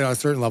fuck, but on a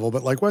certain level,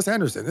 but like Wes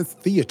Anderson, it's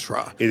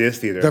theatre. It is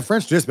theater. The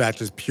French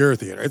Dispatch is pure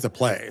theater. It's a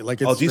play.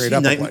 Like it's do you straight see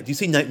up a play. do you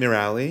see Nightmare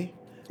Alley?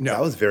 No.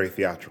 That was very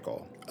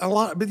theatrical. A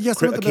lot, but yes,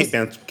 some of the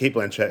best. Kate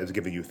Blanchett is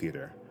giving you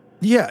theater.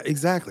 Yeah,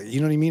 exactly.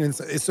 You know what I mean? And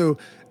so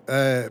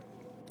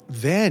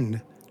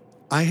then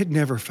I had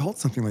never felt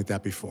something like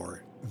that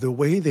before. The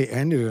way they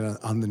ended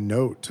it on the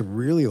note to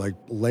really like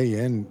lay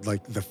in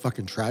like the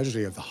fucking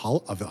tragedy of the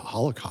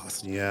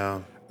Holocaust.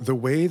 Yeah. The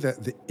way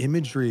that the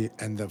imagery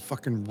and the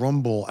fucking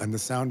rumble and the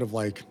sound of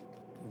like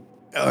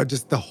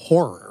just the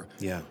horror.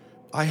 Yeah.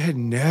 I had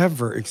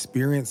never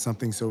experienced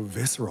something so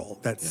visceral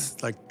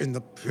that's like in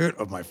the pit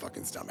of my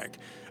fucking stomach.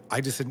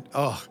 I just said,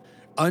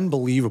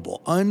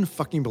 unbelievable,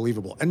 unfucking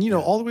believable. And you know,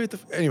 all the way at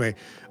anyway,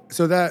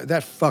 so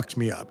that fucked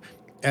me up.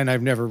 And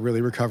I've never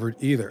really recovered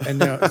either. And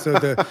now, so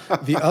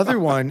the other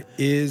one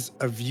is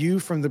A View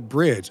from the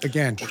Bridge.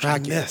 Again,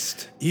 tracking.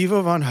 missed.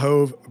 Ivo van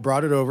Hove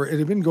brought it over. It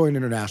had been going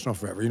international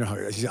forever. You know how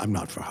I'm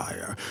not for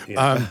hire.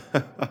 Yeah.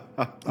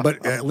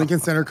 But Lincoln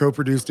Center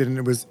co-produced it, and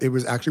it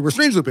was actually where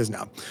Strange Loop is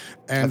now.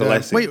 And the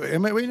Lyceum.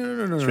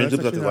 no. Strange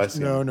That's Loop's at the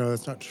actually Lyceum. no,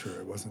 that's not true.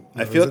 It wasn't.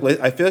 I feel like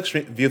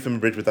View from a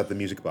Bridge without the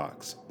music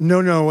box.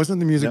 No, it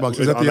wasn't the music box. It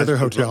was at the other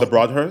hotel. The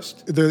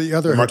Broadhurst? The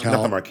other hotel.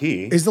 Not the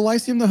Marquee. Is the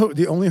Lyceum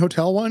the only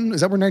hotel one?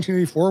 Is that where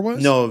 1984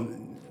 was? No,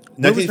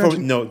 Where was 1984.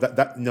 No,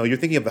 no. You're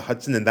thinking of the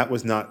Hudson, and that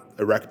was not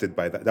erected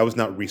by that. That was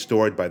not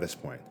restored by this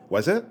point,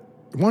 was it?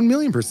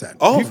 1,000,000%.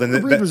 Oh, View from then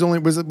the Bridge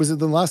was it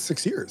the last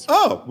 6 years?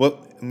 Oh,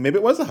 well, maybe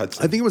it was the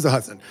Hudson. I think it was the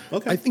Hudson.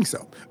 Okay. I think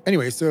so.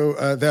 Anyway, so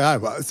there I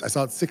was. I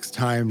saw it 6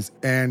 times,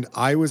 and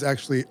I was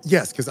actually,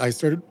 yes, because I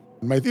started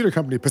my theater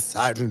company,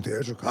 Poseidon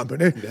Theater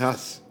Company.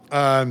 Yes.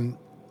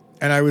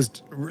 And I was,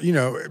 you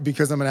know,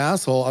 because I'm an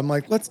asshole, I'm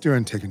like, let's do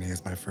Antigone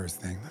as my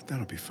first thing.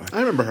 That'll be fun.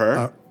 I remember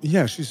her.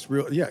 Yeah, she's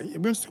real. Yeah, we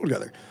went to school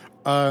together.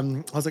 I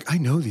was like, I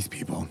know these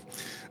people.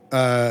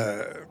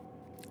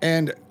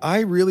 And I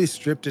really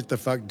stripped it the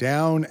fuck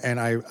down, and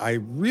I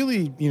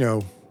really, you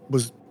know,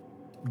 was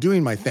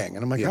doing my thing.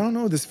 And I'm like, I don't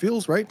know, this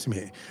feels right to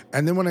me.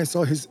 And then when I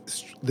saw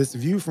this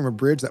view from a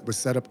bridge that was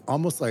set up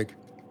almost like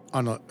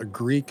on a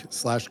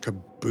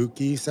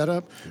Greek/kabuki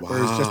setup,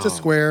 where it's just a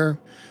square,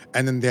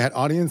 and then they had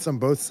audience on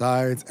both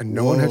sides, and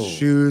no one had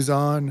shoes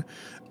on.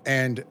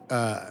 And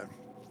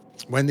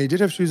when they did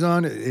have shoes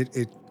on,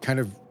 it kind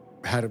of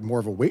had more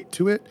of a weight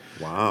to it.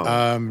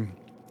 Wow.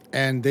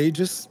 And they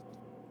just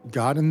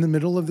got in the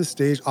middle of the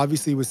stage,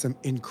 obviously with some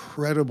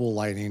incredible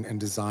lighting and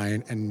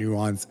design and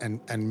nuance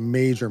and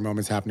major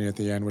moments happening at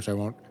the end, which I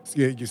won't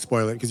you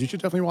spoil it, because you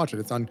should definitely watch it.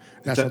 It's on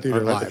National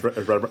Theatre Live.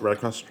 It's right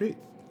across the street.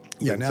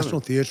 Yeah,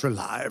 National Theatre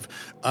Live.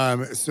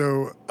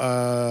 So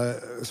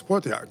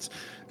support the arts.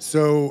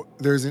 So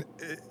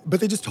but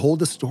they just told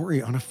the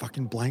story on a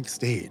fucking blank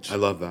stage. I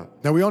love that.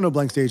 Now, we all know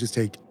blank stages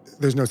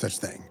there's no such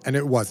thing. And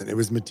it wasn't. It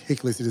was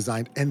meticulously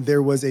designed. And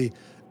there was a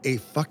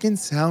fucking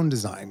sound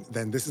design,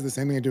 then this is the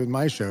same thing I do with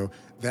my show,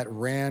 that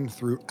ran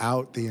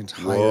throughout the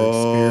entire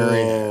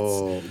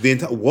experience. The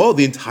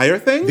entire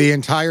thing? The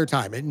entire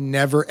time. It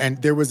never, and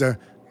there was a...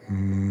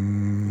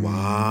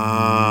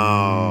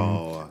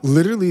 Wow.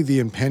 Literally the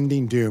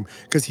impending doom.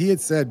 Because he had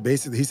said,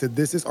 basically, he said,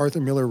 this is Arthur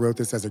Miller wrote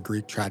this as a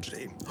Greek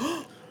tragedy.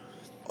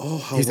 Oh,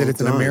 how He said well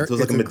it's an done. American.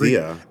 So it's like a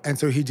Medea. And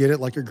so he did it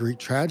like a Greek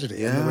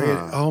tragedy. And the way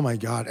Yeah. oh my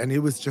God. And it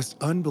was just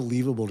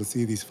unbelievable to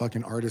see these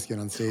fucking artists get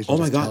on stage. Oh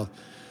and my just God. tell-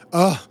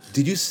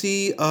 Did you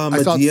see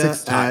I saw it Medea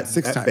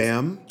six at times.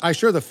 BAM? I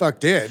sure the fuck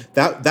did.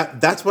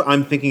 That's what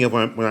I'm thinking of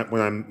when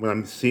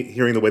I'm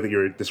hearing the way that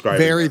you're describing.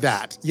 Very this.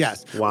 that.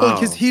 Yes. Wow.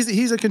 Because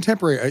he's a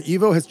contemporary.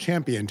 Evo has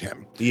championed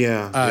him.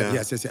 Yeah.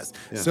 Yes.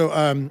 So,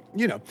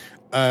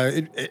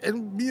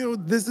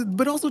 this is,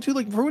 but also too,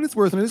 like, for what it's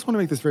worth, and I just want to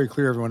make this very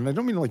clear, everyone, and I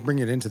don't mean to like bring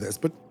it into this,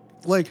 but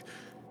like,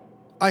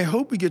 I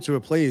hope we get to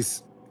a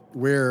place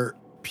where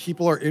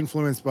people are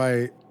influenced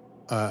by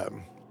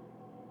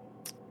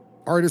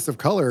artists of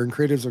color and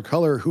creatives of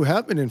color who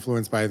have been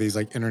influenced by these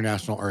like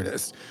international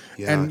artists.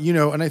 Yeah. And,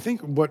 and I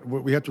think what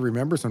we have to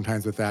remember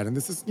sometimes with that, and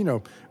this is, I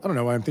don't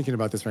know why I'm thinking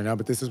about this right now,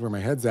 but this is where my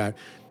head's at,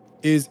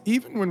 is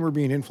even when we're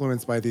being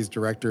influenced by these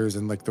directors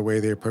and like the way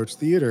they approach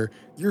theater,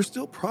 you're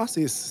still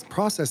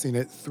processing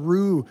it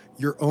through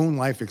your own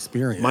life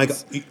experience. My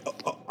God.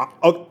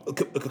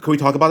 Can we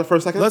talk about it for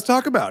a second? Let's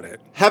talk about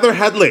it. Heather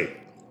Headley.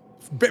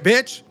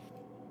 Bitch.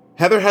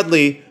 Heather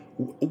Headley.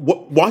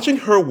 Watching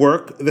her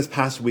work this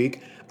past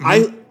week,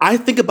 I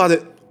think about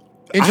it.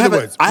 Into the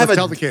Woods. Let's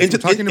tell the kids. We're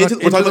talking about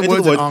Into the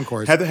Woods and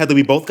Encores. Heather Headley.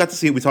 We both got to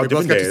see it. We saw it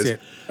different days.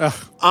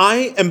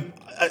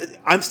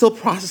 I'm still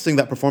processing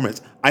that performance.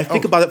 I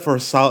think about it for a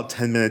solid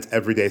 10 minutes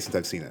every day since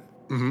I've seen it.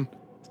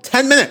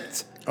 10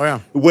 minutes. Oh yeah.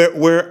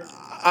 Where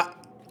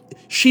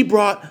she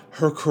brought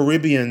her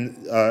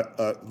Caribbean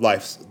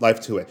life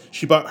to it.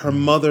 She brought her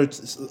mother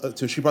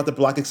she brought the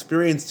Black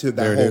experience to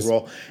that whole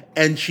role,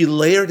 and she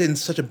layered it in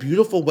such a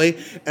beautiful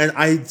way. And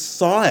I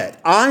saw it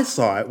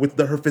with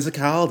her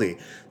physicality.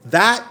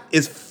 That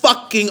is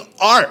fucking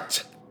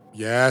art.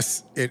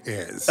 Yes, it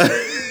is.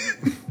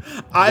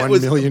 I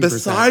was 1,000,000%.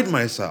 beside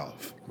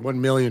myself.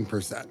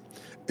 1,000,000%.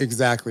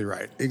 Exactly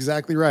right.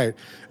 Exactly right.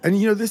 And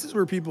this is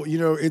where people,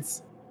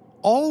 it's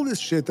all this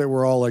shit that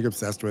we're all like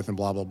obsessed with and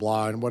blah, blah,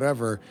 blah, and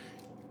whatever.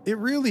 It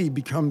really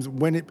becomes,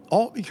 when it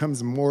all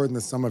becomes more than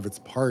the sum of its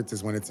parts,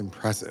 is when it's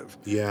impressive.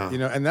 Yeah.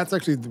 And that's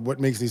actually what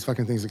makes these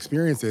fucking things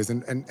experiences.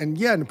 And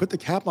to put the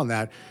cap on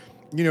that,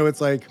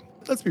 it's like,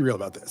 let's be real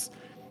about this.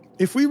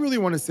 If we really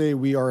want to say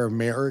we are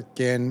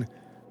American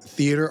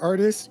theater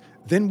artists,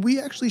 then we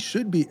actually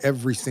should be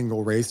every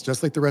single race,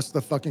 just like the rest of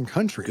the fucking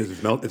country. Because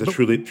it's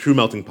a true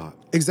melting pot.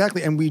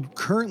 Exactly. And we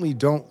currently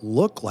don't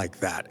look like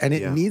that. And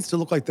it needs to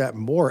look like that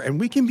more. And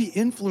we can be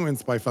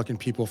influenced by fucking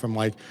people from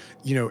like,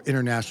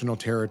 international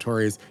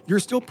territories. You're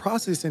still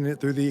processing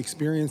it through the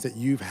experience that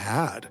you've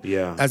had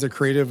as a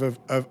creative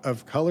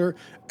of color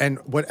and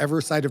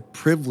whatever side of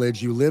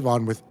privilege you live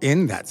on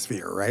within that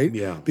sphere, right?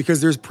 Yeah. Because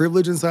there's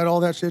privilege inside all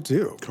that shit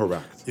too.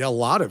 Correct. Yeah, a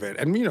lot of it.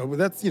 And,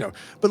 that's,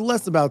 but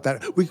less about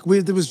that.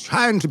 It was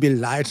trying to be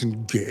light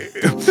and gay.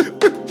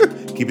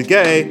 Keep it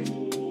gay.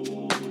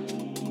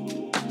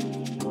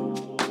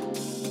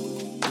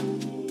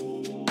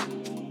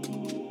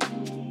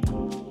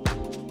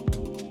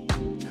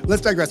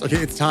 Let's digress. Okay,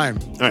 it's time.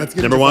 All right, Let's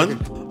get number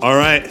into one. All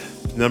right,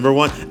 number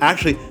one.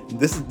 Actually,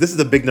 this is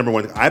a big number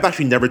one. I've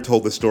actually never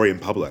told this story in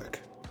public.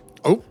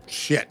 Oh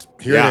shit!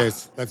 Here it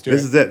is. Let's do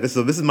this it. This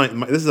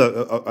is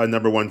a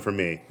number one for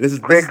me. This is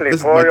Quickly, this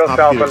is pour my yourself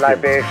top a theater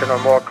experience. libation or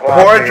more Pour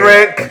coffee. a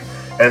drink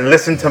and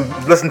listen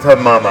to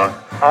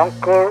Mama.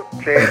 Uncle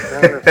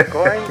Jason is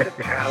going to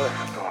tell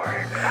a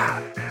story,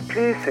 class.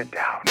 Please sit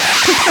down.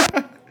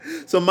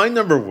 So my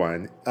number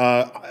one,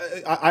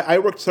 I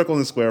worked Circle in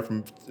the Square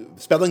from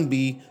Spelling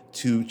Bee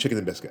to Chicken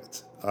and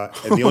Biscuits.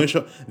 And the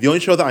only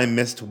show that I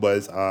missed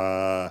was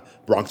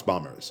Bronx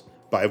Bombers.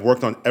 But I've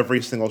worked on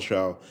every single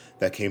show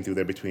that came through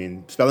there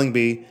between Spelling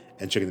Bee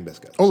and Chicken and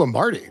Biscuits. Oh,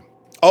 Lombardi.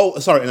 Oh,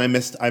 sorry, and I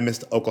missed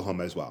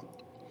Oklahoma as well.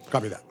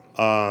 Copy that.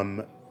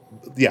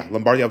 Yeah,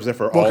 Lombardi. I was there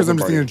for all. Well, because I'm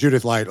just Lombardi. thinking of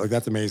Judith Light. Like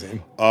that's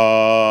amazing.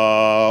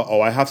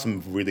 I have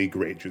some really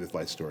great Judith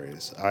Light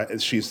stories.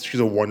 She's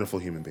a wonderful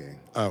human being.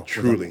 Oh,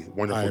 truly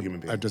wonderful human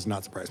being. That does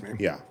not surprise me.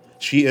 Yeah,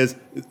 she is.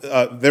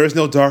 There is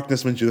no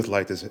darkness when Judith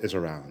Light is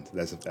around,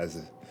 as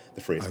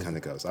the phrase kind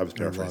of goes. I was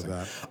paraphrasing.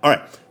 that. All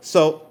right,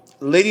 so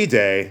Lady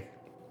Day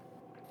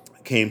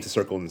came to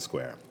Circle in the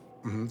Square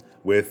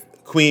with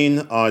Queen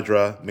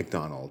Audra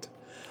McDonald.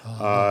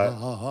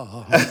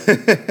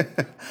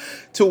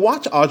 To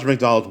watch Audra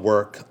McDonald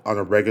work on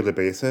a regular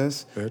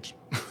basis Bitch.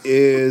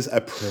 is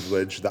a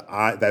privilege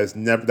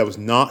that was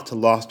not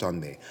lost on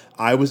me.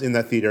 I was in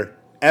that theater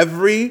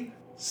every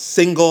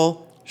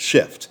single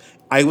shift.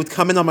 I would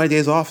come in on my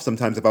days off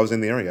sometimes if I was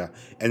in the area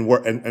and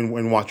work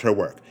and watch her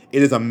work.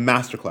 It is a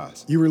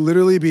masterclass. You were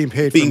literally being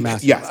paid for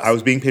masterclass. Yes, I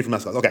was being paid for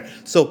masterclass. Okay,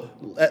 so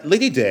at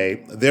Lady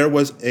Day there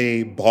was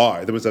a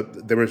bar.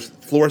 There was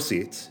floor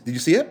seats. Did you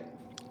see it?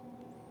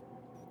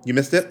 You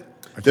missed it?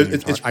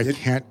 I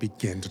can't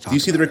begin to talk. Do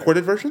you see the about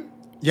recorded version?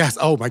 Yes.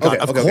 Oh my God.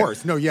 Okay, of okay.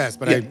 course. No. Yes.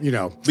 But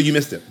Yeah. But you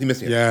missed it. You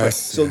missed it. Yes,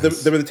 Okay, so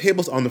yes. there were the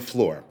tables on the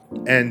floor,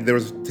 and there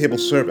was table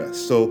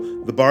service. So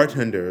the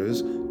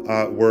bartenders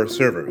were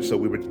servers. So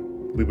we would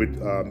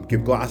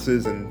give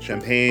glasses and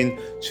champagne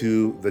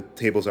to the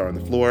tables that are on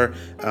the floor,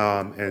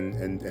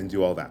 and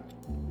do all that.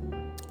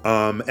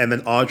 And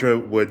then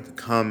Audra would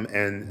come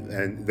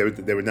and they would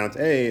announce,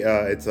 "Hey,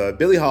 it's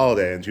Billie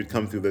Holiday," and she'd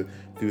come through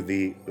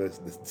the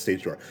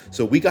stage door.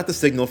 So we got the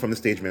signal from the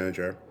stage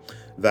manager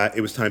that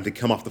it was time to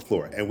come off the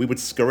floor, and we would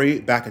scurry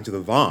back into the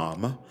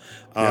VOM,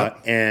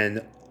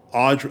 and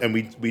Audra and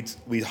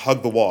we'd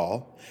hug the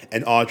wall,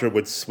 and Audra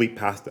would sweep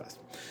past us.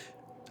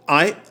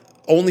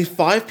 Only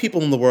 5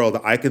 people in the world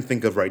that I can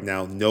think of right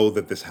now know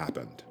that this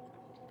happened.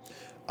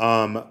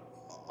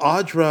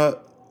 Audra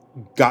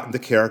got into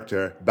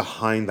character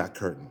behind that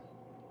curtain.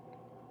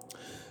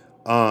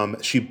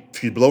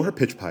 She'd blow her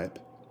pitch pipe,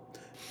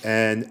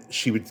 and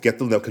she would get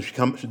the note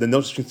because the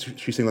notes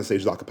she sang on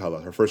stage is a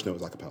cappella. Her first note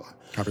was a cappella.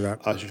 Copy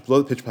that. She'd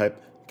blow the pitch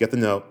pipe, get the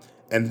note,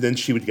 and then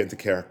she would get into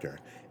character,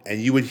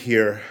 and you would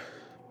hear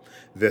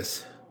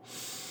this,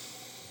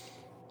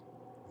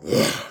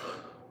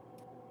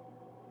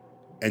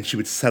 and she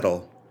would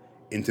settle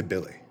into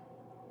Billie.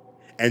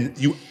 And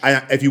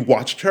if you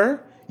watched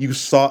her, you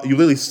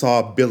literally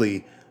saw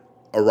Billie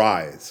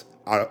arise.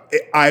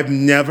 I've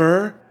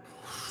never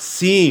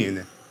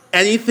seen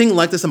anything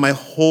like this in my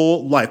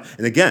whole life.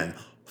 And again,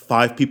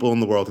 5 people in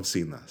the world have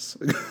seen this.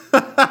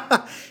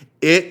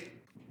 It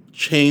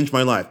changed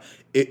my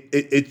life.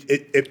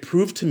 It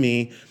proved to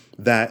me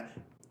that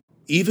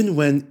even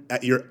when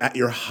at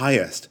your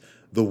highest,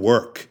 the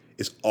work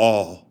is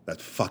all that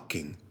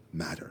fucking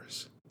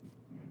matters.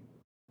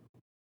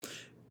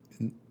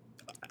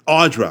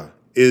 Audra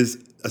is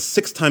a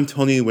 6-time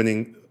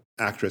Tony-winning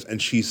actress,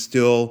 and she's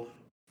still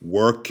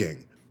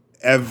working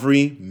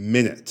every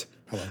minute.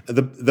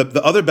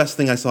 The other best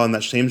thing I saw in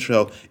that same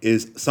show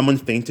is someone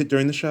fainted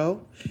during the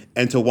show,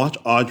 and to watch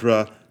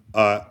Audra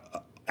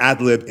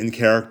ad-lib in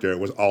character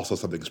was also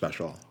something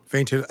special.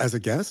 Fainted as a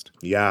guest?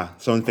 Yeah,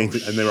 someone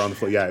fainted and they were on the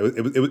floor. Yeah,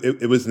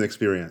 it was an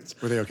experience.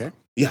 Were they okay?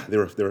 Yeah, they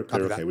were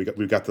okay.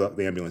 We got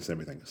the ambulance and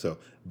everything. So,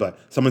 but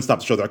someone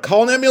stopped the show. They're like,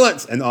 "Call an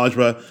ambulance!" And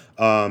Audra,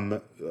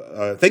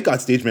 thank God,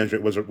 stage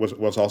manager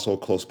was also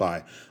close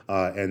by,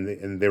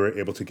 and they were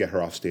able to get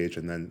her off stage,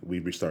 and then we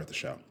restarted the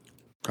show.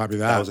 Copy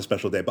that. That was a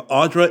special day. But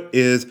Audra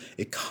is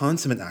a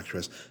consummate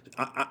actress.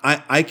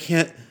 I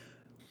can't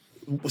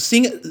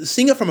seeing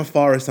it from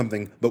afar is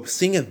something, but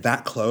seeing it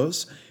that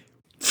close,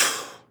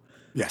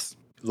 yes,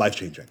 life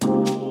changing.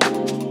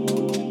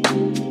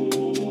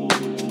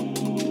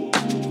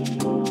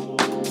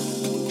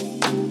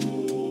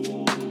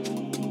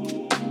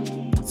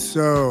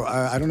 So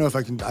I don't know if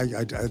I can.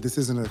 This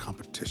isn't a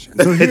competition.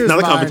 So It's not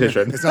a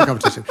competition. It's not a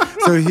competition.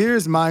 So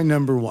here's my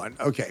number one.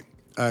 Okay,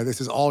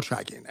 this is all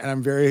tracking, and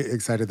I'm very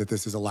excited that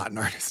this is a Latin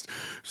artist.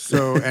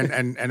 So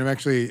and I'm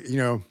actually,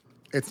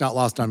 it's not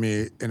lost on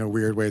me in a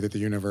weird way that the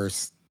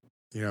universe,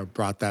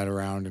 brought that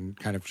around and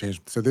kind of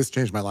changed. So this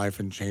changed my life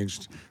and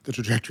changed the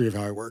trajectory of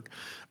how I work.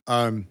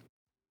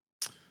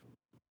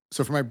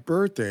 So for my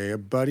birthday, a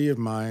buddy of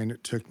mine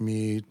took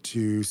me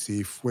to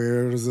see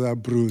Fuerza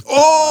Bruta.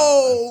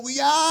 Oh,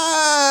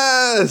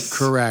 yes!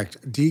 Correct.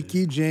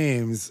 Deke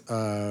James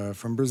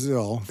from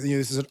Brazil.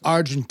 This is an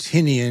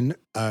Argentinian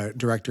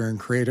director and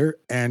creator.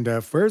 And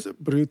Fuerza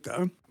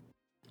Bruta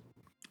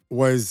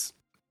was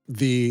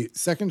the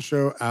second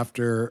show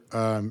after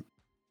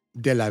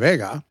De La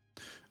Vega.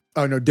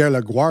 Oh, no, De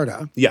La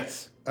Guarda.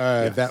 Yes.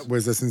 Yes. That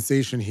was a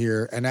sensation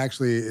here, and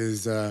actually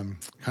is kind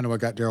of what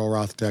got Daryl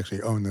Roth to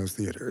actually own those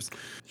theaters.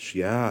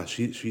 Yeah,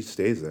 she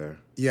stays there.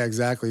 Yeah,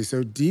 exactly.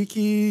 So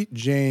Deke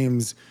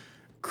James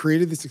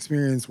created this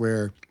experience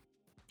where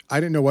I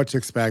didn't know what to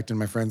expect, and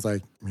my friend's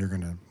like, "You're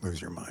gonna lose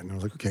your mind." And I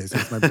was like, "Okay, so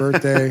it's my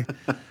birthday.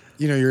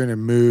 You're in a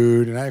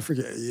mood," and I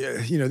forget.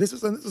 Yeah, this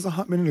was a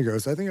hot minute ago,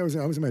 so I think I was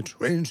in my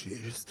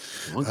 20s.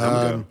 A long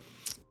time ago.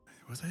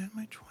 Was I in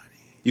my 20s?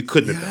 You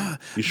couldn't have been.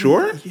 You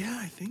sure? Yeah,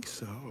 I think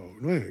so.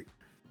 Wait.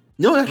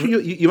 No,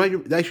 actually, you might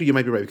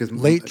be right because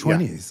late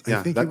 20s. Yeah,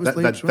 I think it was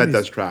late 20s. That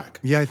does track.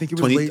 Yeah, I think it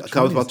was late 20s.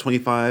 I was about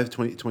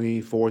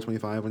 24,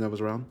 25 when I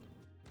was around.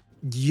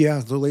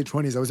 Yeah, the late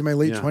 20s. I was in my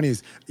late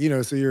 20s.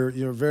 So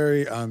you're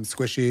very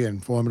squishy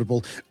and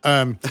formidable.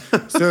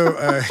 So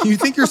you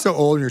think you're so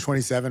old and you're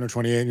 27 or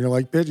 28, and you're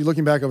like, bitch. You're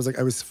looking back,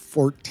 I was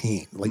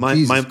 14. Like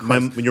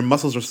when your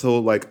muscles are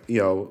so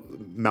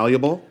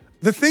malleable.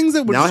 The things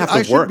that would now I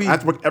have to work. I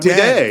have to work every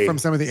day from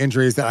some of the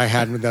injuries that I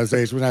had in those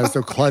days when I was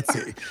so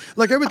klutzy.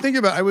 Like I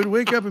would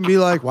wake up and be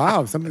like,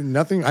 wow,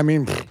 nothing. I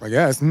mean, I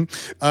guess,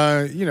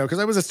 because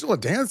I was still a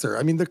dancer.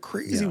 I mean, the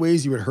crazy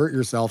ways you would hurt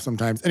yourself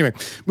sometimes. Anyway,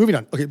 moving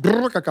on. Okay,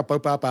 we're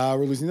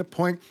losing the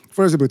point.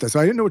 Fuerza Bruta.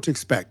 So I didn't know what to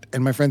expect,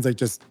 and my friend's like,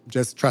 just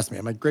trust me.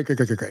 I'm like, great.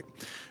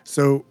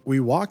 So we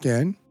walk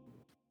in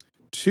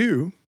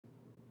to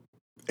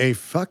a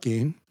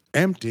fucking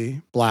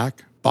empty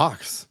black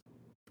box.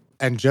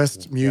 And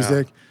just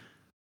music,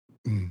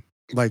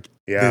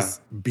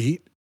 this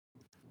beat,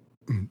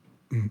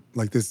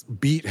 like this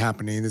beat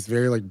happening, this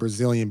very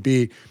Brazilian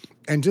beat,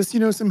 and just,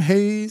 some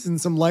haze and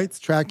some lights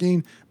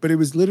tracking, but it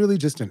was literally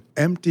just an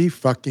empty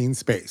fucking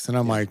space. And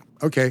I'm like,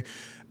 okay.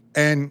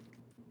 And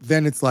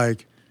then it's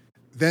like,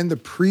 then the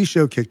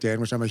pre-show kicked in,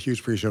 which I'm a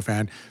huge pre-show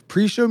fan.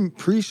 Pre-show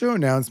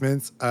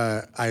announcements,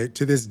 to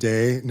this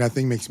day,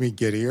 nothing makes me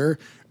giddier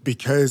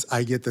because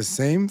I get the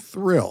same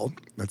thrill.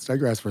 Let's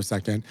digress for a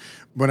second.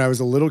 When I was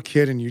a little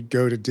kid and you'd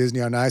go to Disney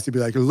on Ice, you'd be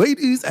like,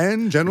 ladies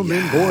and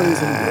gentlemen, boys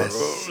and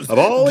girls, of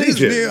all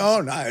Disney ages.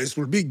 on Ice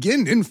will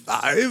begin in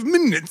 5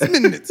 minutes.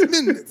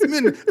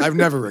 I've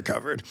never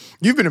recovered.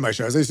 You've been in my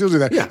shows. I still do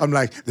that. Yeah. I'm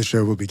like, the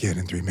show will begin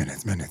in 3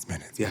 minutes.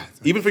 Yeah,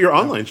 even for your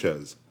online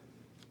shows.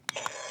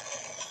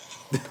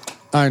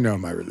 I know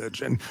my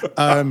religion.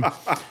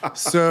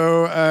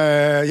 So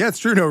it's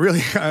true. No,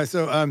 really.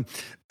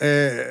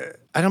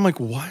 And I'm like,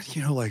 what?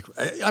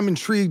 I'm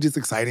intrigued. It's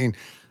exciting.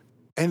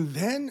 And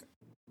then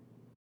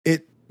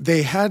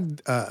they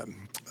had,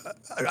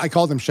 I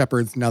call them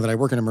shepherds now that I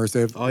work in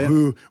immersive,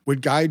 who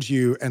would guide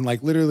you. And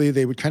like, literally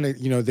they would kind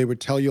of, they would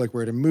tell you like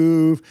where to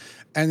move.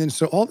 And then,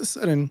 so all of a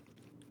sudden,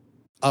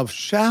 a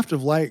shaft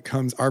of light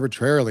comes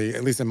arbitrarily,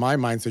 at least in my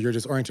mind. So you're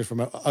just oriented from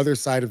the other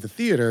side of the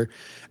theater.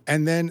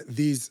 And then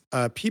these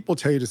people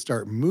tell you to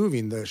start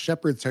moving. The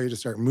shepherds tell you to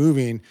start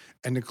moving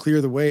and to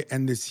clear the way.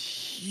 And this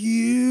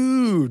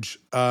huge,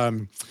 what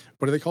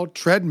are they called?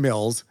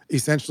 Treadmills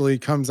essentially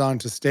comes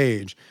onto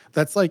stage.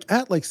 That's like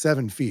at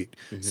 7 feet.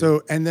 Mm-hmm.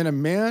 So, and then a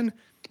man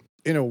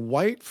in a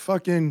white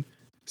fucking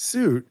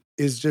suit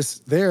is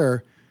just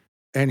there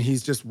and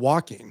he's just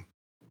walking.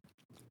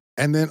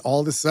 And then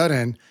all of a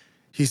sudden,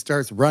 he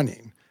starts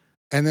running.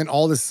 And then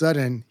all of a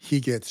sudden, he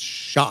gets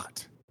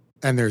shot.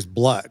 And there's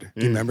blood.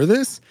 Do you remember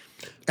this?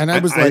 And I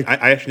was like...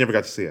 I actually never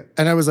got to see it.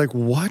 And I was like,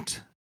 what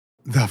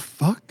the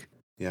fuck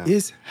Yeah.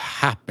 is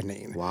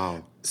happening?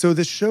 Wow. So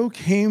the show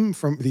came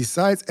from these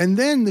sides, and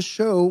then the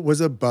show was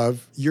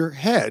above your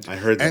head. I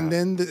heard that. And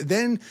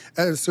then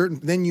at a certain,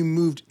 then you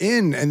moved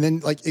in, and then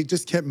like it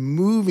just kept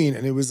moving,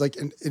 and it was like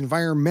an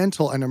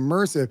environmental and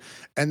immersive.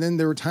 And then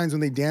there were times when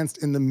they danced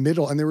in the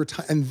middle, and there were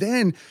and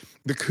then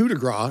the coup de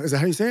grace, is that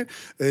how you say it?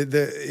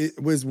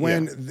 It was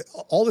when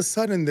all of a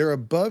sudden they're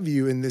above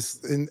you in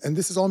this, and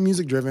this is all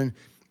music driven.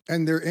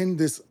 And they're in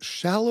this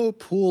shallow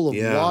pool of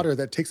water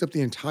that takes up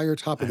the entire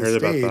top of the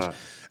stage. About that.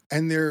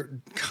 And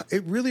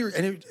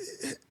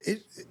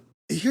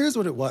here's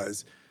what it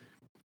was.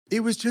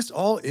 It was just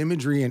all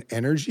imagery and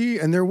energy.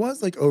 And there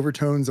was like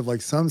overtones of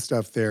like some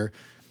stuff there,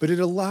 but it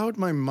allowed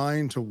my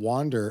mind to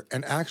wander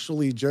and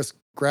actually just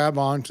grab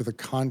onto the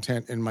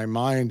content in my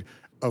mind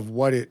of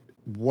what it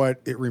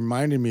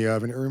reminded me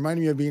of. And it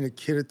reminded me of being a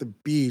kid at the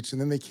beach.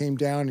 And then they came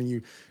down and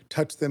you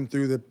touched them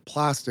through the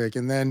plastic.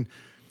 And then,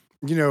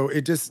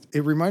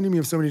 it reminded me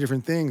of so many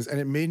different things. And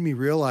it made me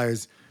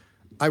realize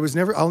I've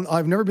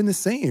never been the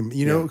same,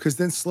 because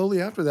then slowly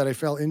after that, I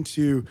fell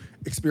into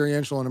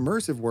experiential and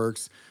immersive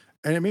works.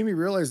 And it made me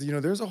realize,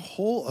 there's a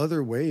whole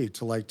other way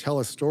to like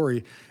tell a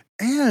story.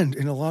 And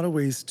in a lot of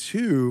ways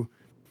too,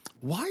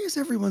 why is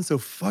everyone so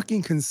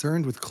fucking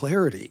concerned with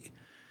clarity?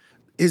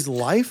 Is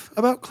life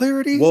about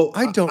clarity? Well,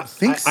 I don't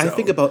think so. I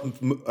think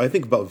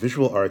about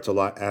visual arts a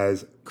lot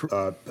as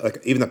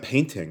like even a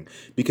painting,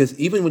 because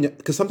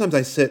because sometimes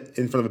I sit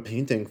in front of a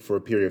painting for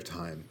a period of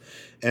time,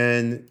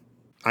 and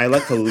I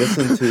like to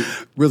listen to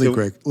really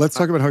quick. Let's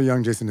talk about how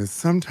young Jason is.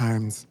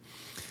 Sometimes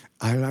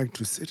I like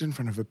to sit in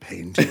front of a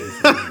painting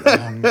for a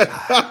long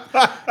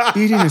time,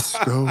 eating a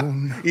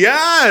scone.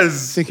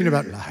 Yes. Thinking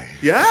about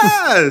life.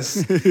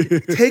 Yes.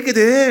 Take it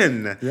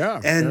in. Yeah.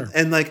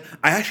 And like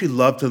I actually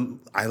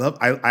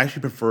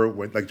prefer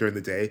when like during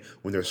the day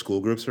when there are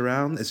school groups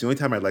around. It's the only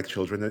time I like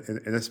children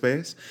in a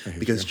space,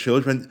 because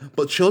children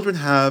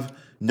have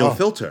no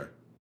filter.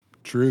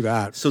 True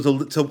that. So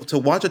to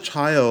watch a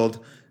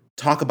child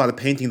talk about a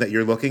painting that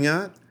you're looking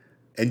at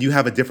and you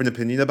have a different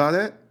opinion about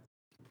it,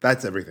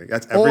 that's everything.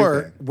 That's everything.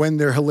 Or when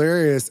they're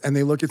hilarious and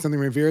they look at something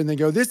revered and they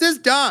go, "This is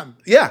dumb."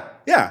 Yeah.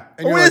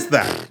 And what is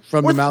like, that?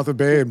 From the mouth of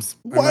babes.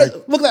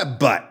 What? Look at that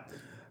butt.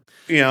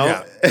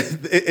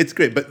 It's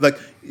great. But like,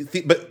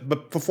 but the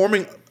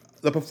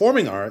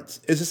performing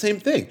arts is the same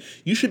thing.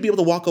 You should be able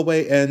to walk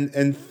away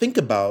and think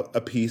about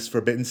a piece for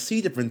a bit and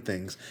see different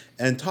things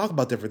and talk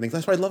about different things.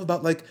 That's what I love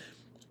about like,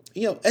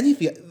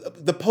 anything.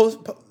 The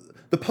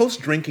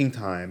post drinking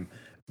time,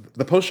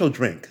 the post show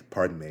drink,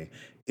 pardon me,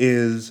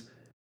 is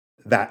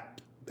that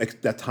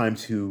time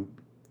to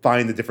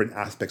find the different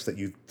aspects that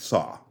you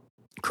saw.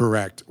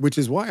 Correct. Which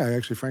is why I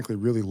actually, frankly,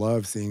 really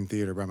love seeing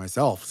theater by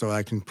myself, so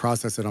I can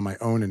process it on my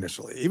own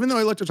initially, even though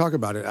I like to talk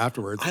about it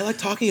afterwards. I like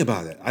talking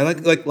about it. I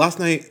like last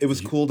night, it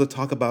was cool to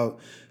talk about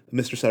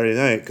Mr. Saturday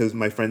Night, because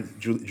my friend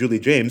Julie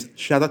James,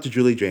 shout out to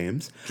Julie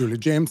James. Julie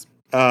James.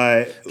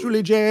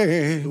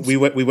 We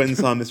went and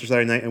saw Mr.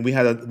 Saturday Night, and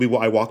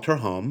I walked her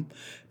home,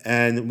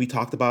 and we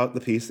talked about the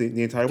piece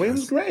the entire way. It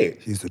was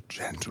great. He's a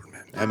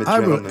gentleman. I'm a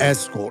gentleman. I will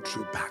escort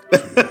you back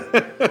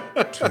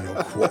to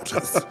your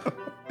quarters,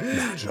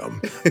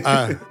 madam.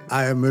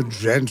 I am a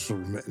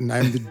gentleman.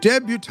 I'm the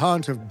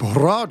debutante of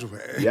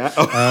Broadway. Yeah.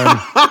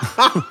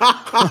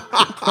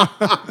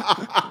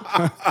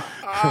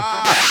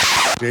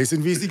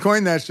 Jason VC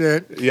coined that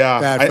shit. Yeah.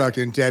 That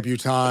fucking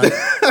debutante.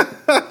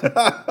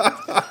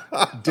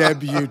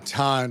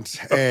 Debutante.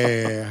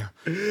 Hey,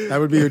 that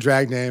would be your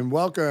drag name.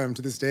 Welcome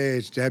to the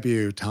stage,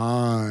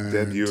 Debutante.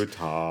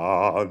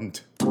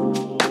 Debutante.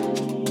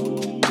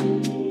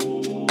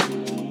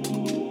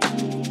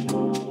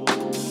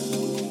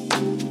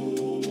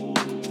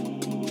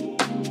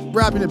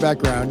 Wrapping it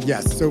back around,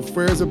 yes. So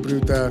Fuerza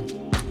Bruta,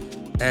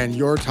 and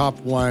your top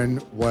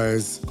one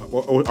was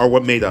Or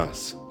what made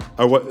us.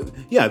 Or what?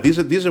 Yeah, these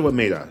are what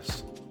made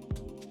us.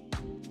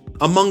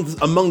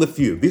 Among the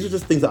few. These are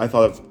just things that I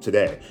thought of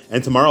today.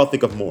 And tomorrow I'll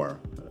think of more.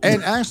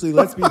 And actually,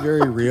 let's be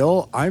very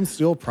real. I'm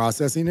still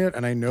processing it,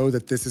 and I know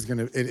that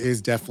it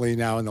is definitely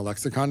now in the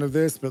lexicon of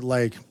this, but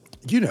like,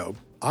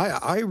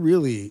 I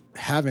really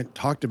haven't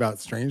talked about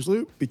Strange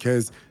Loop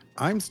because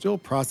I'm still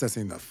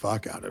processing the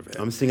fuck out of it.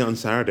 I'm seeing it on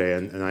Saturday,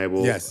 and I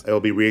will. Yes. It'll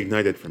be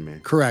reignited for me.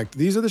 Correct.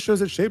 These are the shows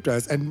that shaped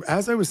us. And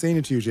as I was saying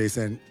it to you,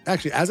 Jason,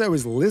 actually, as I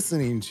was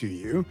listening to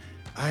you,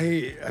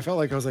 I felt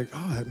like I was like,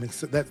 oh, that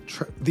makes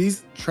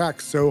these track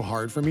so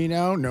hard for me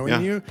now,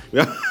 knowing you.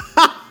 Yeah.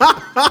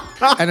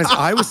 And as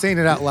I was saying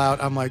it out loud,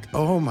 I'm like,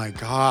 oh my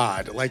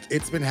God, like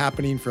it's been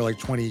happening for like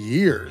 20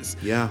 years.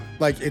 Yeah.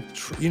 Like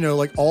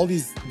like all the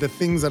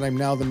things that I'm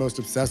now the most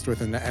obsessed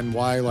with and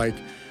why like.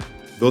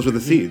 Those were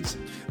the seeds.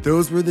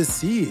 Those were the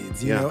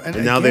seeds, you know.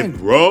 And now they've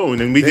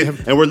grown, and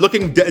and we're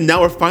looking.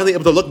 Now we're finally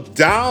able to look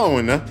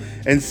down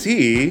and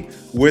see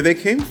where they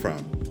came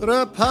from.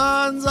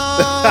 Rapunzel.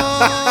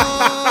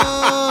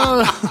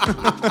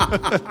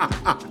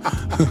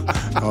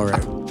 All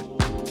right.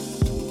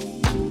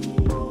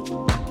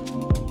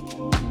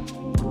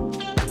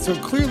 So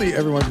clearly,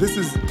 everyone, this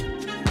is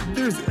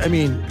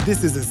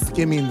a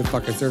skimming the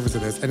fucking surface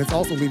of this, and it's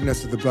also leading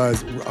us to the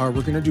buzz.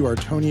 We're gonna do our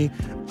Tony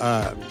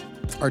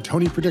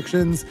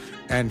predictions,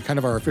 and kind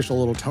of our official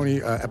little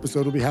Tony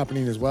episode will be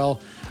happening as well.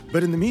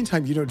 But in the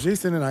meantime,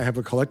 Jason and I have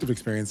a collective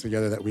experience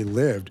together that we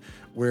lived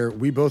where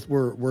we both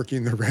were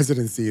working the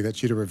residency that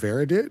Chita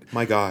Rivera did.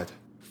 My God.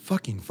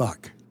 Fucking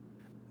fuck.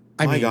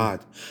 My God.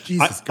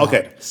 Jesus God.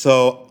 Okay,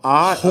 so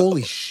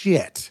holy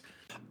shit.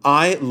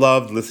 I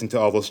loved listening to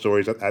all those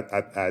stories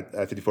at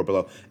 54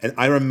 Below. And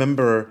I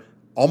remember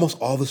almost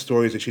all the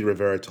stories that Chita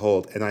Rivera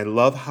told. And I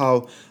love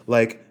how,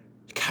 like,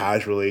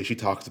 casually she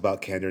talks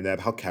about Kander Nebb,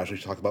 how casually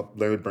she talks about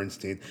Leonard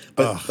Bernstein.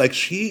 But, like,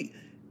 she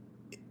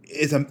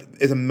is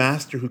a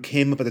master who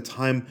came up at a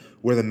time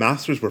where the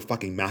masters were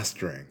fucking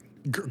mastering.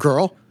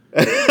 Girl.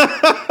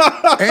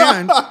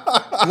 And,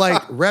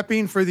 like,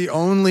 repping for the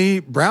only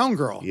brown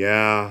girl.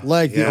 Yeah.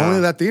 Like, the only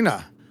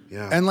Latina.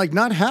 Yeah. And, like,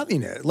 not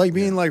having it. Like,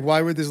 being like,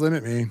 why would this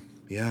limit me?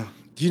 Yeah.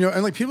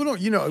 And, like, people don't,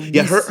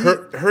 Yeah,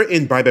 her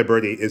in Bye Bye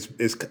Birdie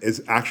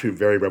is actually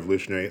very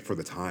revolutionary for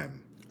the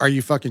time. Are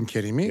you fucking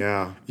kidding me?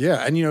 Yeah.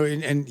 Yeah. And,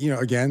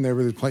 again, there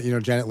was,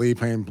 Janet Leigh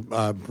playing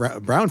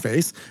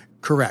Brownface.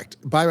 Correct.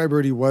 Bye Bye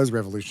Birdie was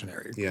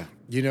revolutionary. Yeah.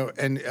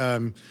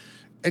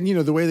 And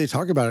the way they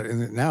talk about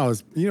it now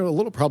is, a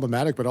little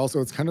problematic, but also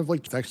it's kind of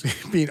like it's actually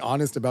being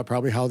honest about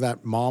probably how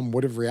that mom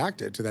would have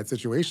reacted to that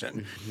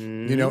situation,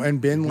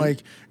 and been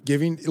like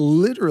giving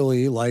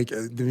literally like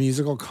the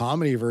musical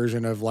comedy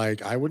version of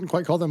like, I wouldn't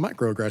quite call them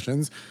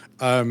microaggressions,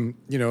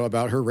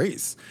 about her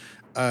race.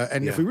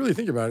 And if we really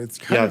think about it, it's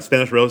kind of...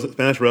 Spanish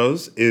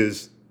Rose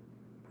is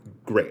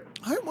great.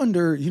 I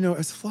wonder,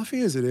 as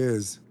fluffy as it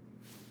is,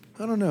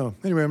 I don't know.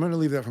 Anyway, I'm going to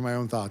leave that for my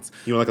own thoughts.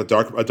 You want like a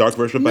dark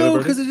version of Bye Bye No,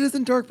 Birdie? because it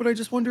isn't dark, but I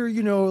just wonder,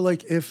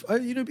 like if,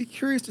 be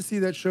curious to see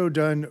that show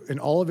done in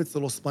all of its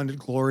little splendid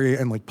glory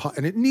and like pop,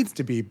 and it needs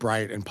to be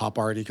bright and pop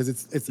arty because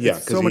it's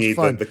so much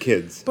fun. The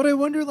kids. But I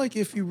wonder like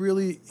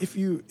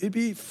it'd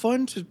be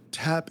fun to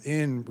tap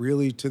in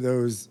really to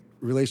those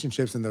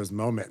relationships and those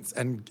moments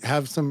and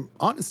have some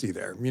honesty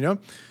there,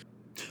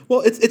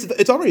 Well,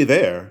 it's already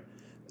there.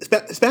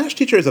 Spanish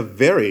Teacher is a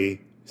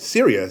very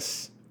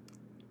serious...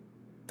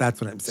 That's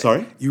what I'm saying.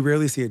 Sorry? You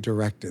rarely see it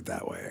directed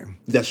that way.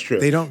 That's true.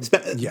 They don't...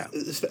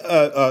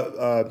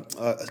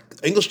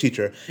 English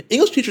Teacher.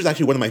 English Teacher is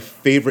actually one of my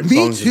favorite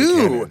songs in the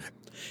canon.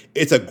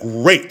 It's a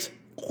great,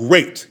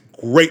 great,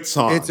 great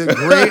song. It's a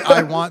great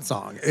I Want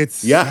song. It's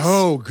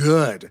so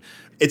good.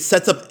 It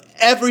sets up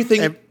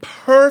everything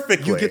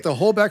perfectly. You get the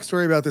whole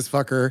backstory about this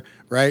fucker,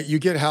 right? You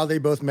get how they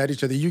both met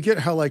each other. You get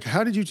how, like,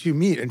 how did you two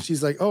meet? And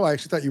she's like, oh, I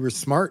actually thought you were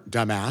smart,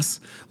 dumbass.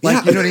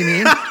 Like, you know what I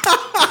mean?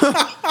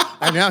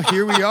 And now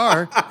here we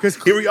are.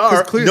 Here we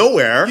are,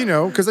 nowhere.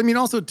 Because,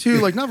 also, too,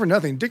 like, not for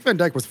nothing, Dick Van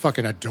Dyke was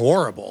fucking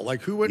adorable.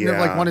 Like, who wouldn't have,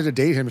 like, wanted to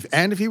date him?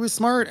 If he was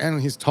smart and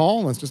he's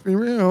tall, let's just be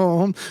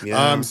real.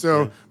 Yeah.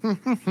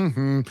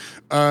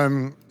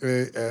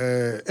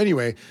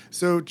 Anyway,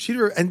 so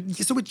Cheetah, and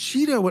so with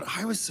Cheetah, what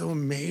I was so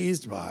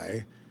amazed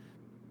by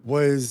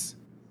was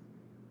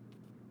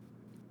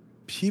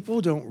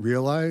people don't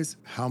realize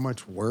how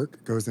much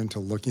work goes into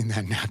looking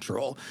that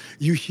natural.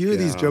 You hear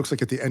these jokes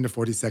like at the end of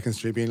 42nd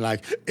Street being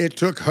like, it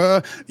took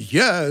her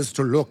years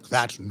to look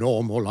that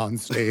normal on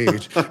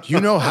stage. Do you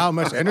know how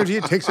much energy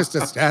it takes just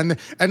to stand there?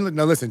 And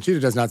no, listen, Cheetah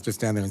does not just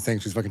stand there and saying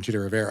she's fucking Chita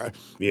Rivera.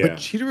 Yeah. But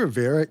Chita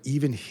Rivera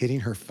even hitting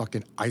her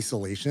fucking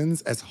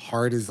isolations as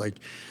hard as like,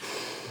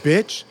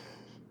 bitch,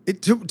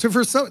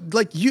 for some,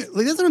 like, that's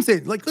what I'm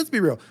saying. Like, let's be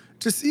real.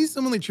 to see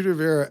someone like Chita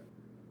Rivera,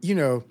 you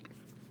know,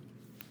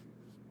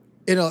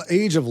 in an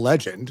age of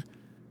legend,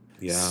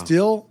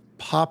 still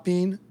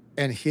popping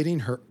and hitting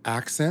her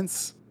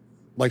accents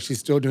like she's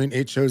still doing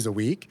 8 shows a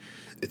week.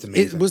 It's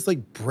amazing. It was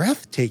like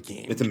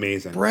breathtaking. It's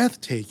amazing.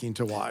 Breathtaking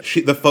to watch.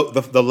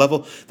 The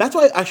level. That's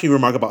why I actually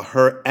remark about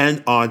her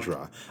and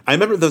Audra. I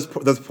remember there's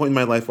a point in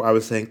my life where I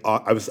was saying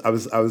I'm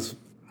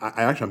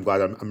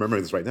glad I'm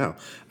remembering this right now.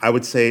 I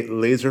would say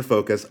laser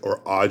focus or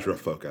Audra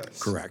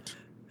focus. Correct.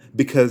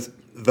 Because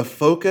the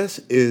focus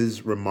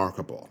is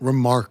remarkable.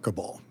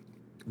 Remarkable.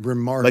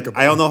 Like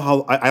I don't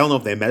know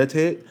if they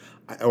meditate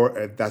or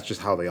if that's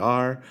just how they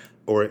are.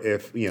 Or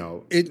if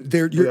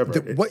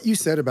what you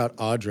said about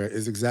Audra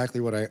is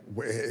exactly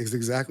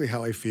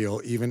how I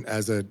feel, even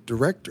as a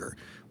director.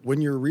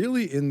 When you're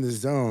really in the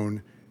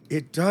zone,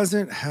 it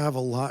doesn't have a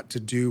lot to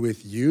do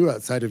with you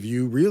outside of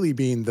you really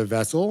being the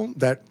vessel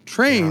that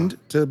trained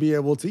to be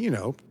able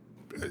to,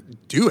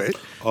 do it.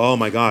 Oh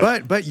my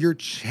God! But you're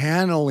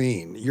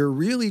channeling. You're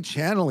really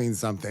channeling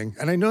something,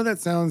 and I know that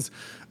sounds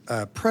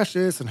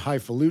precious and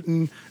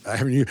highfalutin.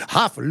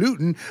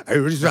 Highfalutin. It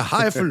was a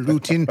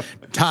highfalutin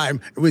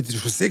time with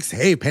 6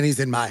 hay pennies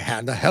in my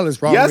hand. The hell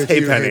is wrong with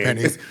you, hay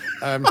pennies?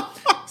 But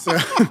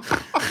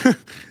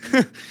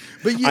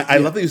I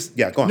love that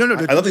you. Go on. No,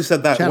 I love that you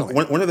said that. channeling.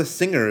 One of the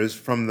singers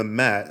from the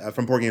Met,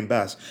 from Porgy and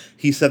Bess,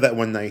 he said that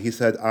one night. He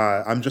said,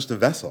 "I'm just a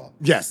vessel."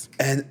 Yes.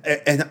 And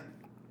I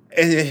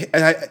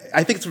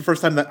think it's the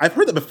first time that I've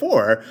heard that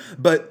before,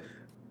 but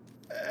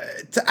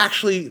to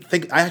actually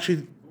think, I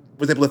actually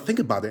was able to think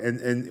about it,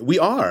 and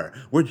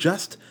we're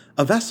just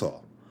a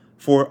vessel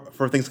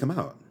for things to come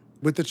out.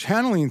 With the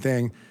channeling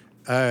thing,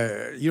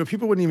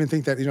 people wouldn't even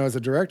think that, as a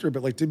director,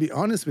 but like, to be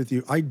honest with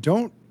you, I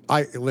don't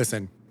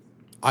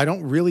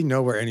really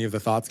know where any of the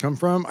thoughts come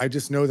from. I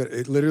just know that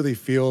it literally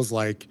feels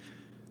like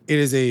it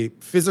is a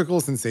physical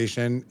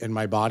sensation in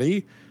my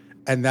body.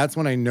 And that's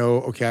when I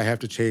know, okay, I have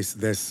to chase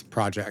this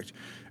project.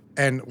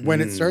 And when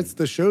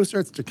the show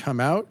starts to come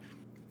out,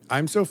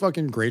 I'm so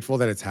fucking grateful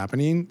that it's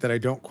happening that I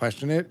don't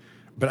question it.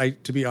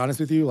 But to be honest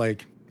with you,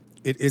 like,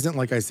 it isn't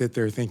like I sit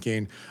there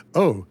thinking,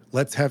 oh,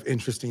 let's have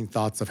interesting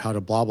thoughts of how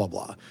to blah, blah,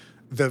 blah.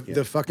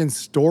 The fucking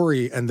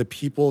story and the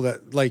people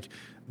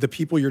the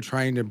people you're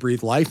trying to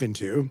breathe life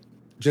into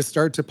just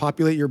start to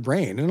populate your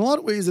brain. In a lot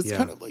of ways, it's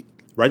kind of like,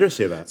 writers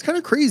say that. It's kind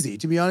of crazy,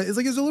 to be honest. It's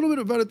like, there's a little bit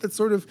about it that's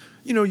sort of,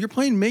 you're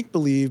playing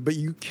make-believe, but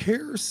you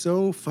care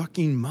so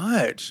fucking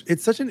much.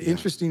 It's such an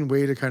interesting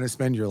way to kind of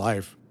spend your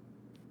life.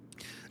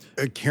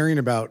 Caring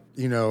about,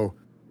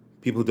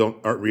 people who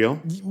aren't real.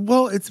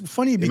 Well, it's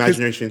funny because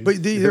imagination.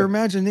 But they're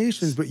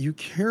imaginations, but you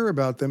care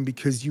about them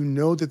because you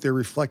know that they're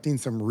reflecting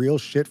some real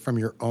shit from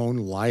your own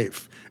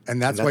life,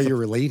 and that's why you're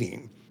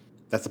relating.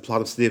 That's the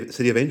plot of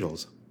City of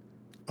Angels.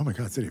 Oh my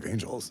God, City of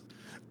Angels.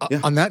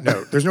 On that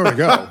note, there's nowhere to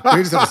go.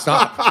 We just have to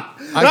stop.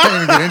 I can't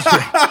even get into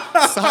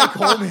it. Cy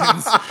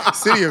Coleman's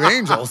City of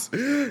Angels.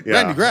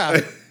 Randy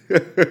Graff.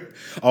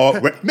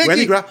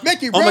 Randy Graff.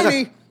 Mickey,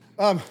 Randy.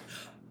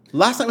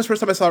 Last night was the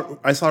first time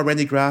I saw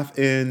Randy Graff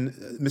in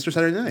Mr.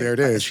 Saturday Night. There it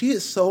is. She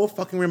is so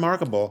fucking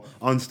remarkable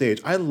on stage.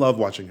 I love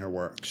watching her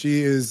work.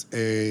 She is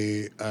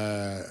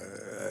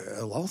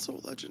also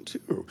a legend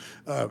too.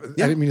 I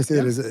didn't mean to say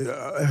that as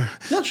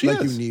no, she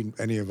is. You need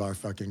any of our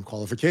fucking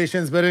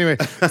qualifications. But anyway,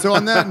 so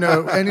on that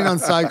note, ending on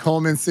Cy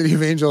Coleman, City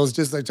of Angels,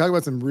 just like talk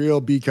about some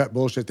real B-cut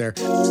bullshit there.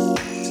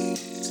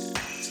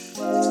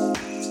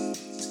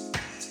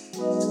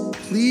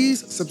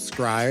 Please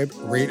subscribe,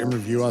 rate, and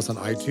review us on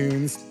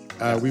iTunes.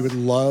 We would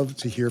love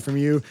to hear from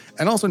you.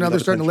 And also now they're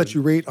starting to let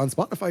you rate on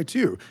Spotify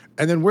too.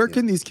 And then where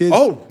can these kids...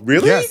 Oh,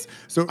 really? Yes.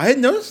 So I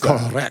hadn't noticed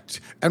that.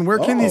 Correct. And where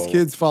can these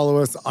kids follow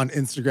us on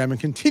Instagram and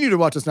continue to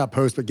watch us not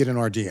post, but get in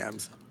our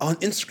DMs? On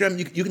Instagram,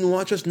 you can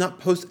watch us not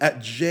post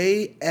at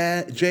J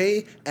and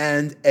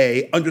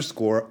A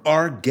 _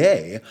 are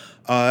gay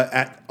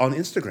on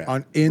Instagram.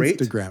 On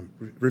Instagram.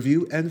 Rate,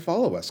 review, and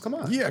follow us. Come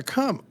on. Yeah,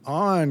 come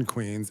on,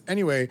 Queens.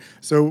 Anyway,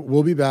 so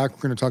we'll be back.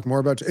 We're going to talk more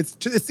about... It's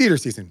theater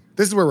season.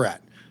 This is where we're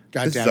at.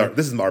 God damn it.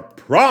 This is our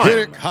prime. Here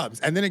it comes.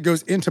 And then it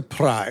goes into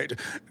Pride.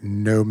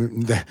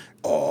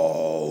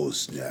 Oh,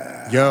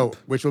 snap. Yo,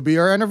 which will be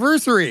our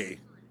anniversary.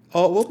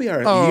 Oh, it will be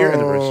our year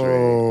anniversary.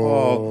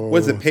 Oh, what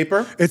is it,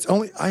 paper? It's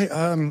only,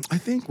 I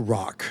think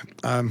rock.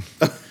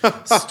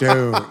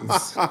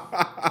 Stones.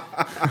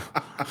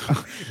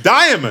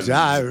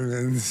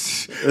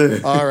 Diamonds.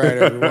 All right,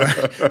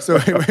 everyone. So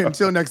anyway,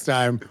 until next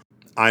time.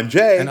 I'm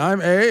Jay. And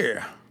I'm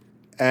A.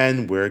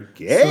 And we're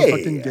gay. So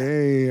fucking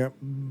gay.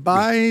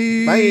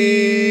 Bye.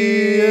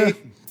 Bye.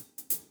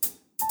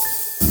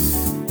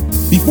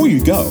 Before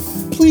you go,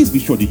 please be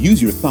sure to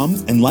use your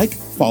thumbs and like,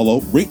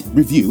 follow, rate,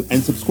 review,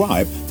 and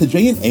subscribe to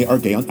J&A Are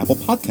Gay on Apple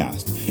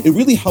Podcast. It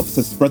really helps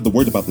us spread the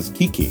word about this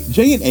Kiki.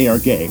 J&A Are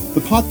Gay,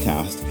 the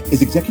podcast,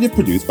 is executive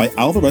produced by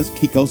Alvarez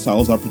Kiko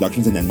Salazar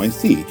Productions in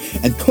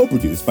NYC and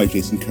co-produced by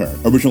Jason Kerr.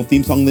 Original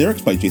theme song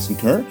lyrics by Jason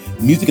Kerr.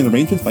 Music and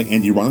arrangements by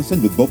Andy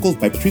Ronison with vocals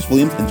by Patrice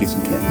Williams and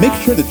Jason Kerr. Make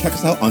sure to check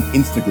us out on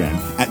Instagram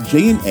at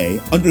J&A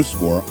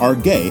 _ are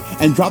gay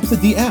and drop us a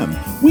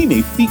DM. We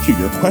may feature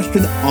your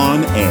question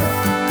on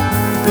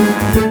air.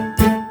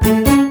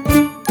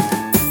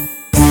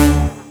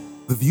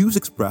 The views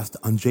expressed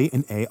on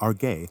J&A Are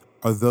Gay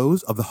are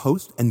those of the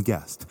host and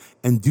guest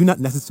and do not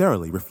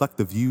necessarily reflect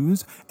the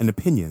views and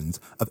opinions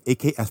of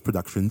AKS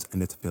Productions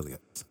and its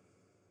affiliates.